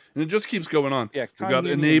 And it just keeps going on. Yeah, we've got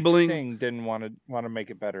enabling. Singh didn't want to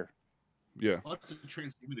make it better. Yeah. Lots of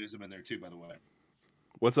transhumanism in there too, by the way.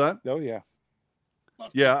 What's that? Oh yeah.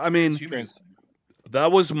 Yeah, I mean,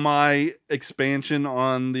 that was my expansion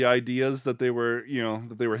on the ideas that they were,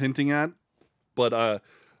 hinting at, but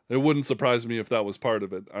it wouldn't surprise me if that was part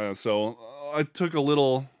of it. So I took a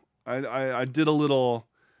little, I did a little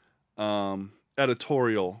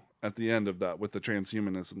editorial at the end of that with the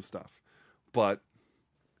transhumanism stuff, but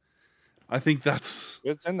I think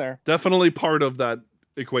it's in there. Definitely part of that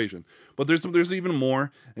equation. But there's even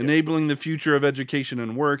more. Enabling the future of education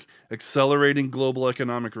and work, accelerating global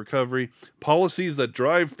economic recovery, policies that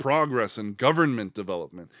drive progress and government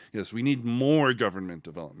development. Yes, we need more government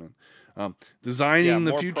development. Designing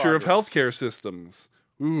the future of healthcare systems.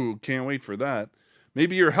 Ooh, can't wait for that.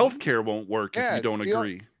 Maybe your healthcare won't work if you don't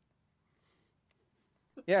agree.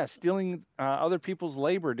 Yeah, stealing other people's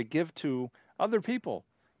labor to give to other people.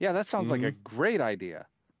 Yeah, that sounds like a great idea.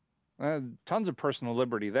 Tons of personal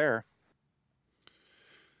liberty there.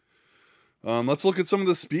 Let's look at some of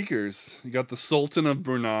the speakers. You got the Sultan of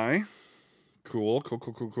Brunei. Cool.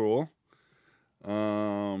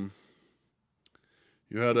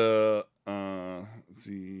 You had let's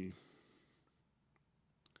see.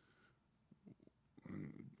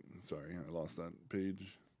 Sorry, I lost that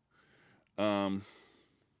page.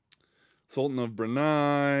 Sultan of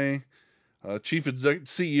Brunei. Chief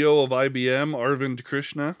CEO of IBM, Arvind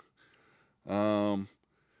Krishna.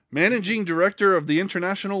 Managing Director of the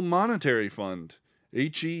International Monetary Fund,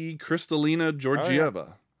 H.E. Kristalina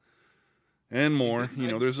Georgieva. And more.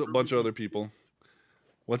 There's a bunch of other people.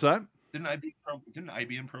 What's that? Didn't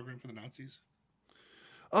IBM program for the Nazis?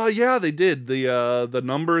 Yeah, they did. The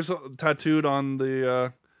numbers tattooed on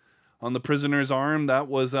the prisoner's arm, that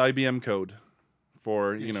was IBM code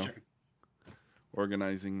for,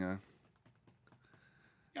 organizing. Yeah,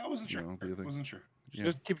 I wasn't sure. I wasn't sure. Yeah.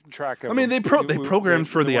 Just keeping track of. I mean, they programmed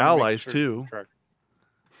for the Allies too.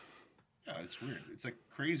 Yeah, it's weird. It's like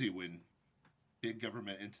crazy when big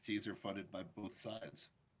government entities are funded by both sides.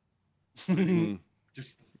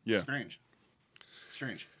 Just strange.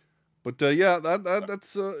 But yeah,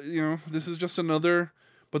 that's this is just another.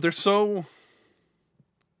 But they're so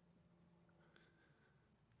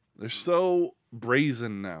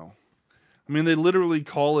brazen now. I mean, they literally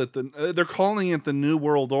call it they're calling it the New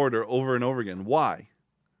World Order over and over again. Why?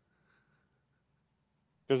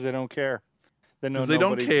 Because they don't care. Because they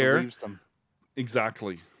don't care. Believes them.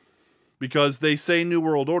 Exactly. Because they say New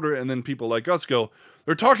World Order, and then people like us go,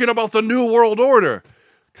 they're talking about the New World Order.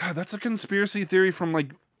 God, that's a conspiracy theory from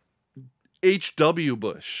like H.W.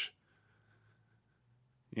 Bush.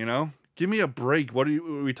 Give me a break. What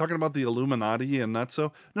are we talking about, the Illuminati and not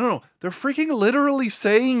so? No. They're freaking literally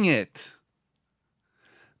saying it.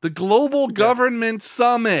 The Global Government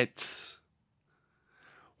Summit.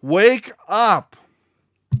 Wake up.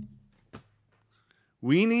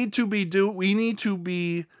 We need to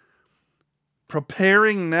be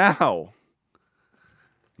preparing now.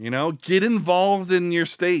 Get involved in your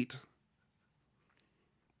state.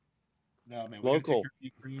 No, man, local.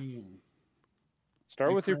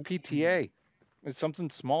 Start with your PTA. It's something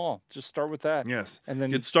small. Just start with that. Yes. And then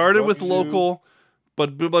get started with local,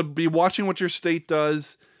 but be watching what your state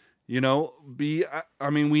does. We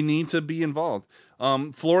need to be involved.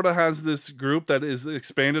 Florida has this group that is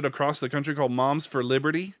expanded across the country called Moms for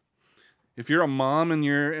Liberty. If you're a mom and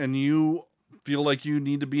you feel like you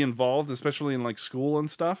need to be involved, especially in like school and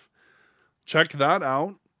stuff, check that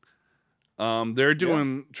out. They're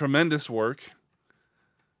doing tremendous work.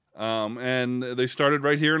 And they started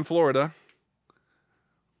right here in Florida.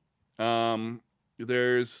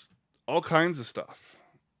 There's all kinds of stuff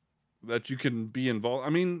that you can be involved. I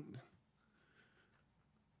mean,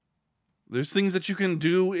 there's things that you can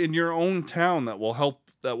do in your own town that will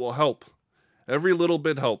help. Every little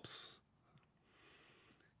bit helps.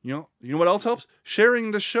 You know what else helps?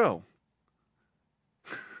 Sharing the show.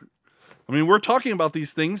 I mean, we're talking about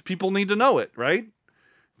these things. People need to know it, right?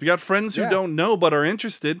 If you got friends who don't know but are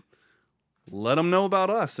interested, let them know about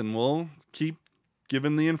us, and we'll keep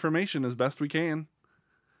giving the information as best we can.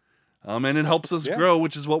 And it helps us grow,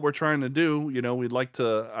 which is what we're trying to do. We'd like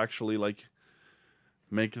to actually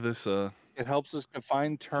make this it helps us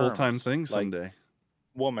define terms. Full-time thing someday. Like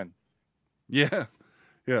woman. Yeah.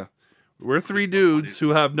 Yeah. We're three dudes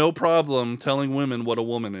who have no problem telling women what a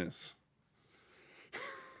woman is.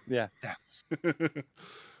 Yeah.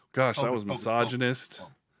 Gosh, that was misogynist.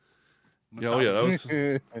 Oh, yeah, that was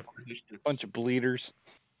a bunch of bleeders.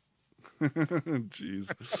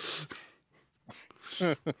 Jeez.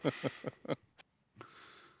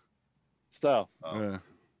 So.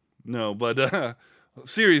 No, but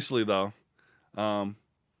seriously though,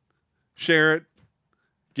 share it,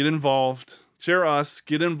 get involved, share us,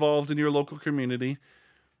 get involved in your local community,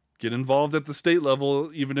 get involved at the state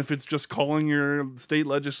level, even if it's just calling your state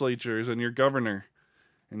legislatures and your governor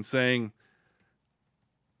and saying,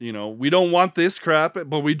 we don't want this crap,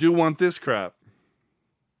 but we do want this crap.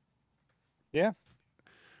 Yeah.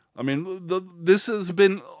 I mean, this has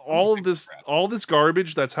been all this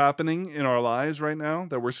garbage that's happening in our lives right now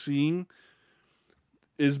that we're seeing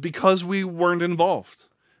is because we weren't involved,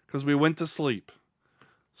 because we went to sleep.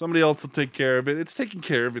 Somebody else will take care of it. It's taking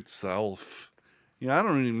care of itself. I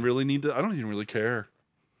don't even really care.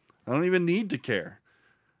 I don't even need to care.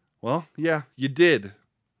 Well, yeah, you did.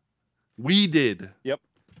 We did. Yep.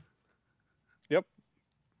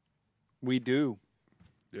 We do.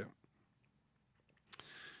 Yeah.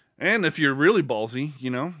 And if you're really ballsy,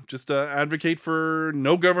 just advocate for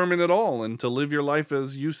no government at all and to live your life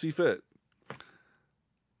as you see fit.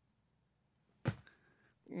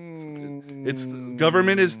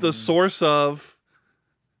 Government is the source of,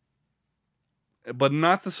 but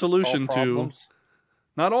not the solution to,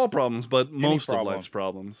 not all problems, but most of life's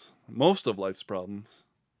problems. Most of life's problems.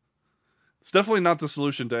 It's definitely not the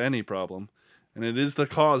solution to any problem, and it is the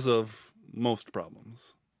cause of most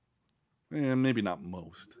problems. And maybe not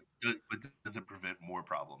most. But does it prevent more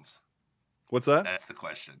problems? What's that? That's the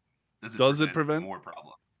question. Does it prevent more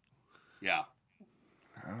problems? Yeah.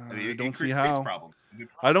 I don't see how.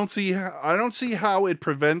 I don't see how it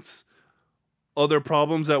prevents other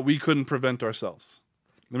problems that we couldn't prevent ourselves.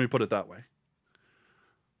 Let me put it that way.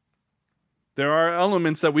 There are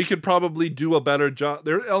elements that we could probably do a better job.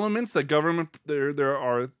 There are elements that government, there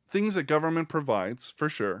are things that government provides, for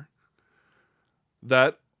sure,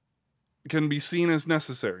 that can be seen as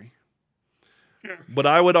necessary. Sure. But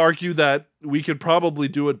I would argue that we could probably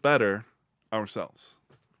do it better ourselves.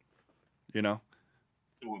 You know?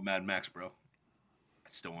 Still want Mad Max, bro.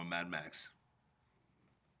 Still want Mad Max.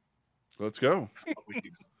 Let's go.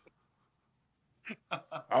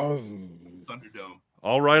 Oh, Thunderdome.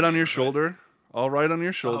 All right on your shoulder. All right on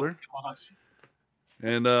your shoulder. Oh, gosh.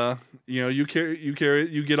 And you know, you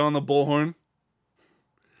get on the bullhorn.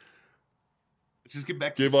 Let's just get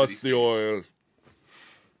back to Give the us city the states. oil.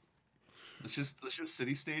 Let's just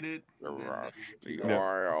city state it. and then, the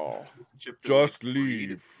oil. chip to Just it, or eat it.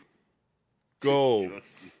 leave. Go.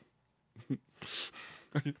 Just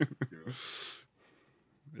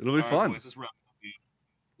It'll be All right, fun. boys,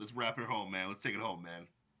 let's wrap it home, man. Let's take it home, man.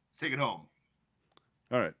 Let's take it home.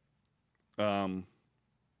 All right.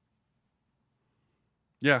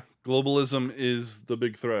 Yeah, globalism is the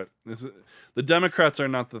big threat. The Democrats are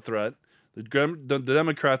not the threat. The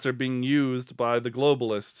Democrats are being used by the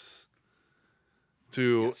globalists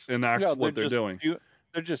to Yes. enact No, what they're just doing.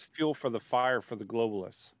 They're just fuel for the fire for the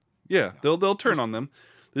globalists. Yeah, they'll turn on them.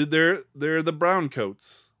 They're the brown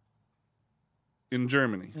coats in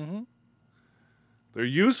Germany. Mm-hmm. They're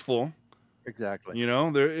useful. Exactly. You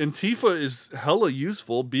know, Antifa is hella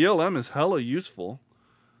useful. BLM is hella useful.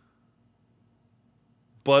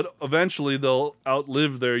 But eventually they'll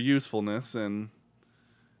outlive their usefulness, and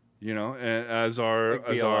you know, as our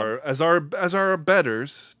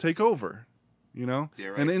betters take over, you know,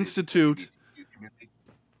 Dare I and say institute. the community?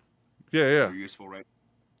 Yeah, yeah. They're useful, right?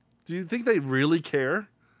 Do you think they really care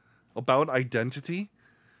about identity?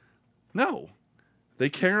 No, they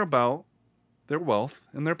care about their wealth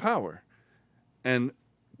and their power, and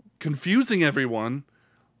confusing everyone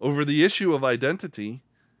over the issue of identity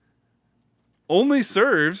only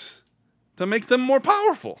serves to make them more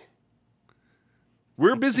powerful.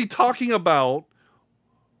 We're busy talking about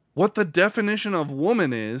what the definition of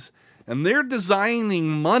woman is, and they're designing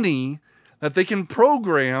money that they can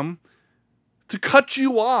program to cut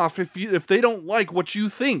you off if they don't like what you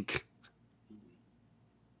think.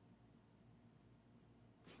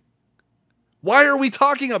 Why are we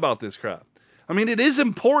talking about this crap? I mean, it is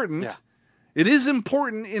important. Yeah. It is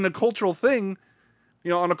important in a cultural thing, you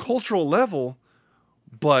know, on a cultural level,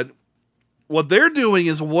 but what they're doing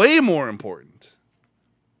is way more important.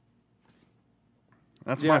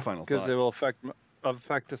 That's my final because thought. it will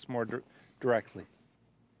affect us more directly.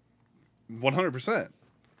 100%.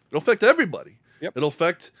 It'll affect everybody. Yep. It'll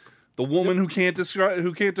affect the woman who can't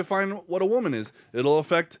define what a woman is. It'll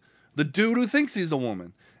affect the dude who thinks he's a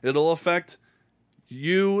woman. It'll affect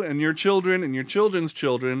you and your children and your children's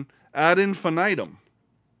children ad infinitum.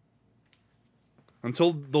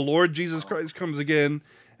 Until the Lord Jesus Christ comes again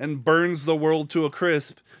and burns the world to a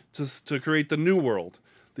crisp to create the new world.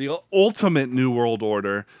 The ultimate new world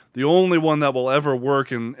order. The only one that will ever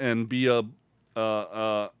work and be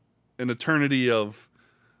an eternity of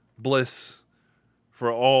bliss for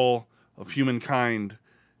all of humankind,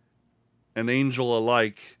 an angel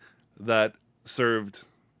alike that served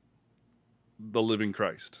the living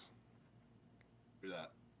Christ. For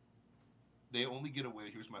that. They only get away,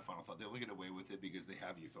 here's my final thought, they only get away with it because they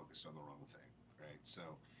have you focused on the wrong thing, right? So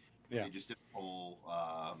Yeah. they just did a poll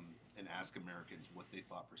and ask Americans what they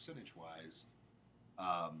thought percentage-wise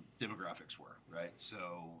demographics were, right?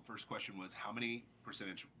 So first question was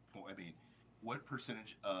what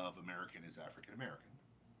percentage of American is African American?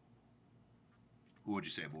 Who would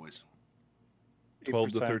you say, boys?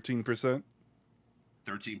 12 to 8%. 13%.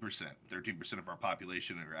 13%. 13% of our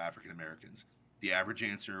population are African Americans. The average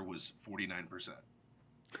answer was 49%.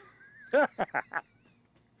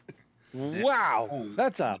 Wow,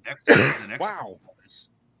 that's a The next wow. was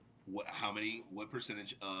what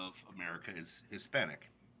percentage of America is Hispanic?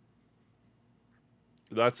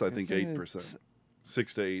 That's, I think, Isn't 8%. it-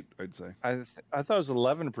 6 to 8, I'd say. I thought it was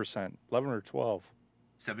 11%, 11 or 12.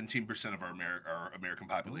 17% of our American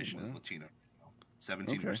population is wow. Latino. Okay.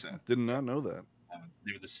 17%. Did not know that.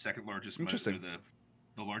 They're the second largest. Interesting. They're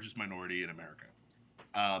the largest minority in America.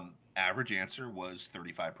 Average answer was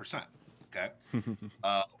 35%. Okay.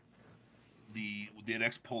 The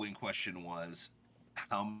next polling question was,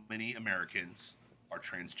 how many Americans are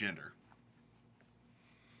transgender?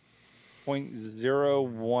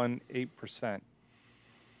 0.018%.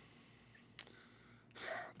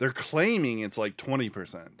 They're claiming it's like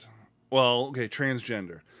 20%. Well, okay,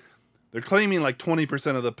 transgender. They're claiming like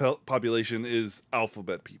 20% of the population is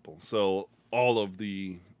alphabet people. So all of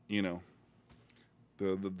the, you know,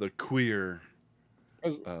 the queer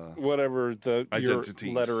whatever your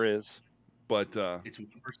identities. letter is. But it's 1%.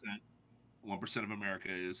 1% of America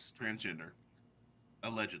is transgender,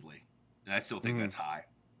 allegedly, and I still think that's high.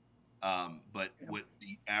 But what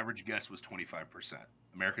the average guess was 25%.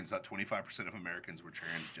 Americans thought 25% of Americans were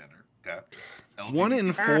transgender. Okay, 1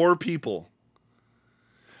 in 4 people.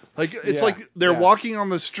 Like it's like they're walking on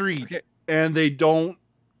the street and they don't.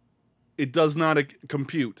 It does not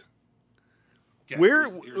compute. Okay, Where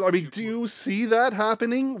I mean, do you see that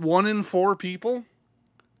happening? 1 in 4 people.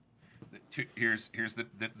 Here's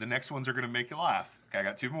the next ones are going to make you laugh. Okay, I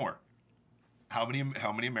got 2 more. How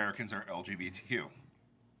many Americans are LGBTQ?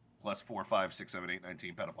 Plus 4, 5, 6, 7, 8,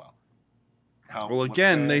 19 pedophile. Well,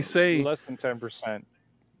 again, they say less than 10%.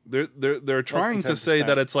 They're trying to say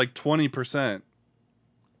that it's like 20%.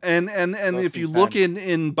 And if you look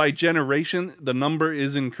in by generation, the number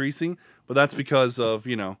is increasing, but that's because of,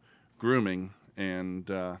 grooming and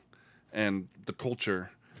the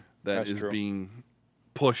culture that is being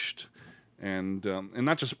pushed and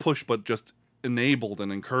not just pushed, but just enabled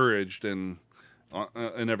and encouraged and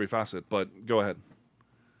in every facet. But go ahead.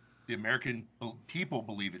 The American people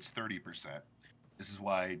believe it's 30%. This is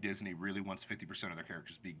why Disney really wants 50% of their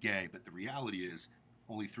characters to be gay. But the reality is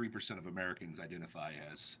only 3% of Americans identify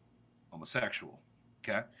as homosexual.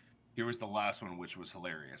 Okay. Here was the last one, which was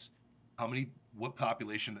hilarious. What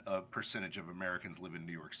population percentage of Americans live in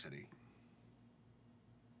New York City?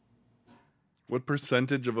 What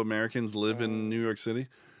percentage of Americans live in New York City?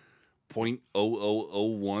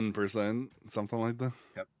 0.0001%, something like that.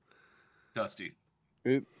 Yep. Dusty.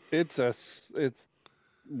 It's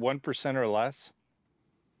 1% or less.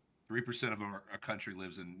 3% of our country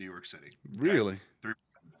lives in New York City. Really? 3%.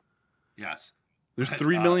 Yes. There's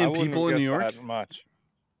 3 million people in New York. That much.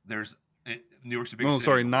 There's New York's a big. No, city.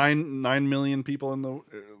 sorry, 9 million people in the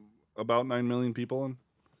about 9 million people in.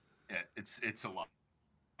 Yeah, it's a lot.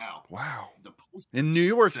 Wow. Wow. In New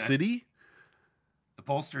York said, City. The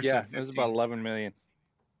pollster said it was about 11 million.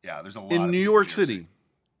 Yeah, there's a lot in New York City.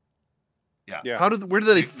 Yeah. Where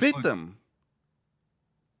do they fit them?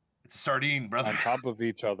 It's a sardine, brother. On top of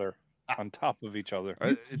each other.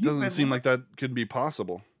 It doesn't seem like that could be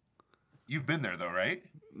possible. You've been there though, right?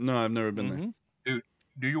 No, I've never been there. Dude,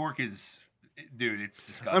 New York is, it's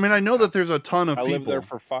disgusting. I mean, I know that there's a ton of people.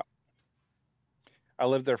 I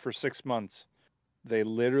lived there for 6 months. They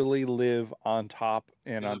literally live on top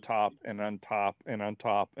and on top and on top and on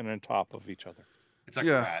top and on top of each other. It's like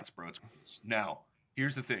rats, bro. Now,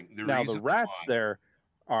 here's the thing. The rats there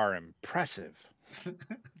are impressive.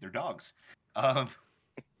 They're dogs. No,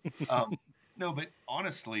 but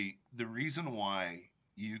honestly, the reason why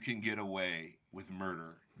you can get away with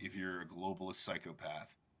murder if you're a globalist psychopath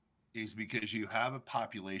is because you have a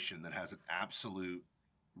population that has an absolute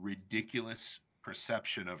ridiculous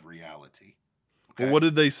perception of reality. Okay? Well, what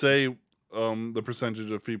did they say the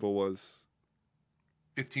percentage of people was?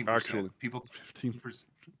 15%. Actually, people 15%.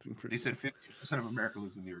 They said 15% of America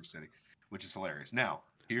lives in New York City, which is hilarious. Now,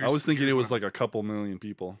 I was thinking it was like a couple million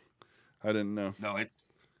people. I didn't know. No,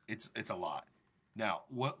 it's a lot. Now,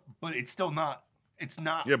 but it's still not. It's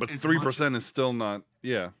not. Yeah, but 3% is still not.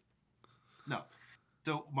 Yeah. No.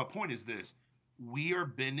 So my point is this: we are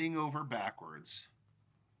bending over backwards,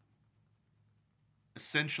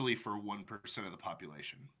 essentially for 1% of the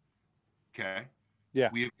population. Okay. Yeah.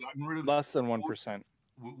 We have gotten rid of less than 1%.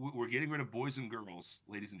 We're getting rid of boys and girls,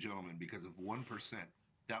 ladies and gentlemen, because of 1%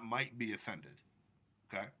 that might be offended.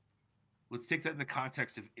 Okay. Let's take that in the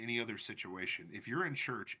context of any other situation. If you're in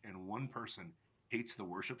church and one person hates the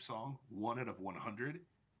worship song, 1 out of 100,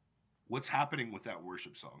 what's happening with that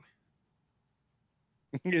worship song?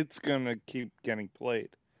 It's going to keep getting played.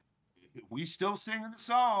 We still sing the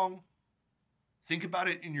song. Think about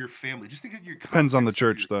it in your family. Just think of your depends on the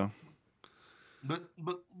church, though. But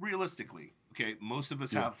realistically, okay, most of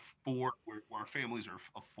us have 4, where our families are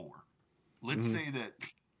of 4. Let's say that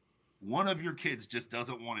one of your kids just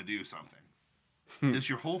doesn't want to do something. Does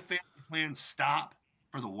your whole family plan stop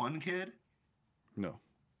for the one kid? No.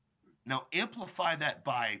 Now amplify that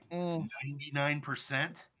by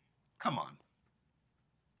 99%. Come on.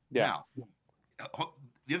 Yeah. Now,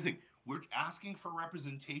 the other thing, we're asking for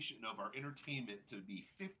representation of our entertainment to be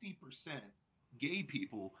 50% gay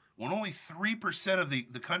people when only 3% of the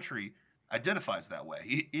country identifies that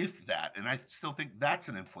way, if that. And I still think that's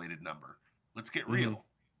an inflated number. Let's get real.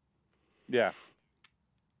 Yeah.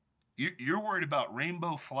 You're worried about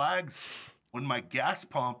rainbow flags when my gas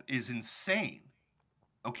pump is insane.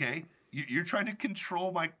 Okay? You're trying to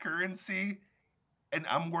control my currency, and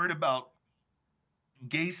I'm worried about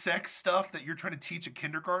gay sex stuff that you're trying to teach a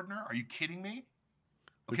kindergartner? Are you kidding me?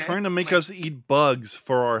 They're trying to make us eat bugs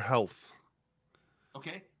for our health.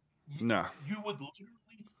 Okay? No. You would literally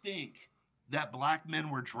think that black men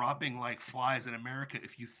were dropping like flies in America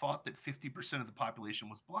if you thought that 50% of the population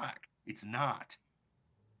was black. It's not.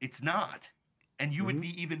 It's not. And you would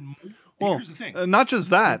be even more. Well, here's the thing. Not just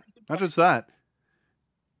that. Not just that.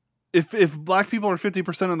 If black people are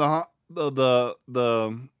 50% of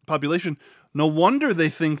the population, no wonder they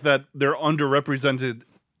think that they're underrepresented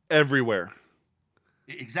everywhere.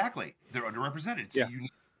 Exactly. They're underrepresented. So you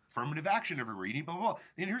need affirmative action everywhere. You need blah, blah, blah.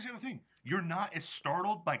 And here's the other thing. You're not as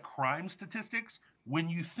startled by crime statistics when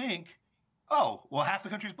you think, oh, well, half the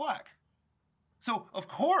country's black. So, of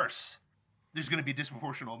course, there's going to be a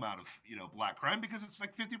disproportionate amount of, black crime because it's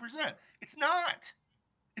like 50%. It's not.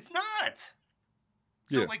 It's not.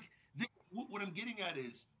 So, what I'm getting at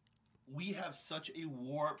is we have such a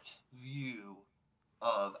warped view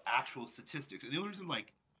of actual statistics. And the only reason, I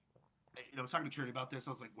was talking to Charity about this.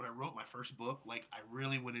 I was like, when I wrote my first book, I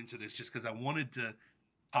really went into this just because I wanted to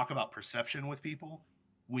talk about perception with people.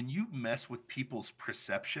 When you mess with people's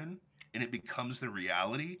perception and it becomes the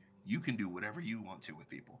reality, you can do whatever you want to with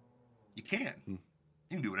people. You can. You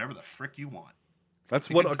can do whatever the frick you want. That's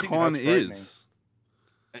what a con is.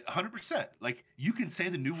 100%. You can say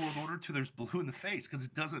the New World Order till there's blue in the face because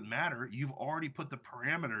it doesn't matter. You've already put the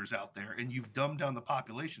parameters out there and you've dumbed down the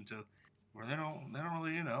population to where they don't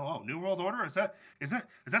really, oh, New World Order? Is that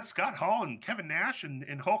Scott Hall and Kevin Nash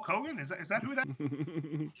and Hulk Hogan? Is that who that is?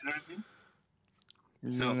 You know what I mean?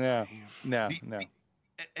 So no.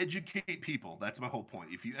 Educate people. That's my whole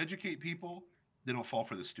point. If you educate people, they don't fall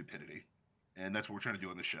for this stupidity. And that's what we're trying to do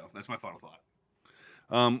on this show. That's my final thought.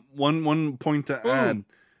 One point to add,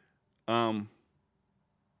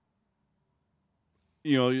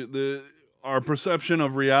 our perception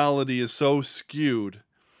of reality is so skewed.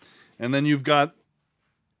 And then you've got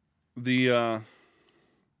the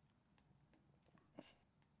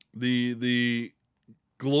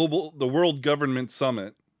World Government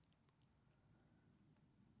Summit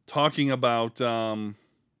talking about the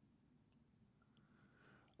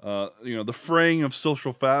fraying of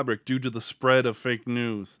social fabric due to the spread of fake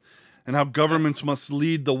news, and how governments must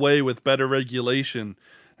lead the way with better regulation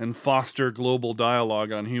and foster global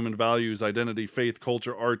dialogue on human values, identity, faith,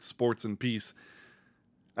 culture, arts, sports, and peace.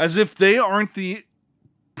 As if they aren't the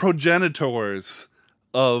progenitors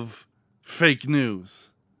of fake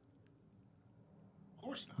news. Of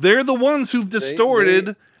course not. They're the ones who've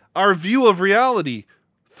distorted our view of reality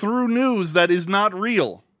through news that is not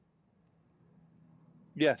real.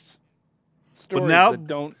 Yes. Stories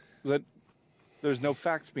that there's no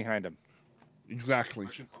facts behind them. Exactly.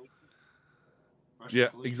 Yeah,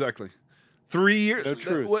 exactly. 3 years. No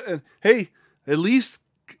truth. Hey, at least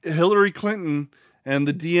Hillary Clinton and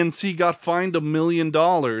the DNC got fined $1 million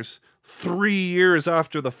 3 years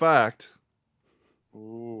after the fact.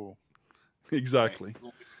 Ooh. Exactly.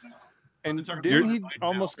 And didn't he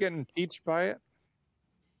almost get impeached by it?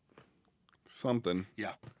 Something.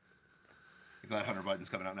 Yeah. I'm glad Hunter Biden's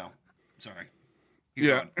coming out now. Sorry.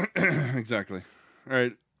 Yeah, exactly. All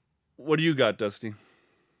right. What do you got, Dusty?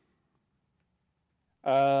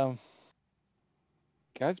 Guys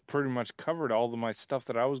pretty much covered all of my stuff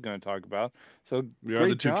that I was going to talk about. So we are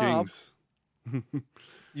the two kings.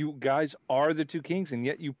 You guys are the two kings, and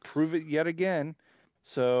yet you prove it yet again.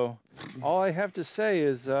 So all I have to say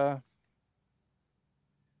is have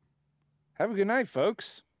a good night,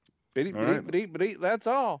 folks. That's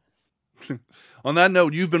all. On that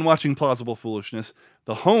note, you've been watching Plausible Foolishness,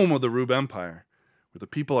 the home of the Rube Empire, where the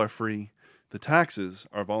people are free, the taxes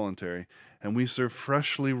are voluntary, and we serve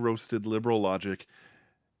freshly roasted liberal logic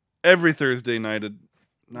every Thursday night at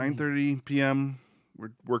 9:30 p.m.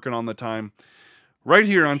 We're working on the time. Right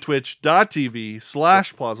here on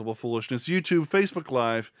twitch.tv/Plausible Foolishness, YouTube, Facebook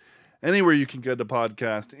Live, anywhere you can get a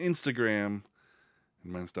podcast, Instagram,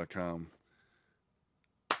 and men's.com.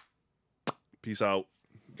 Peace out.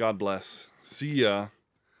 God bless. See ya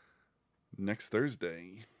next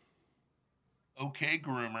Thursday. Okay,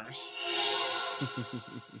 groomers.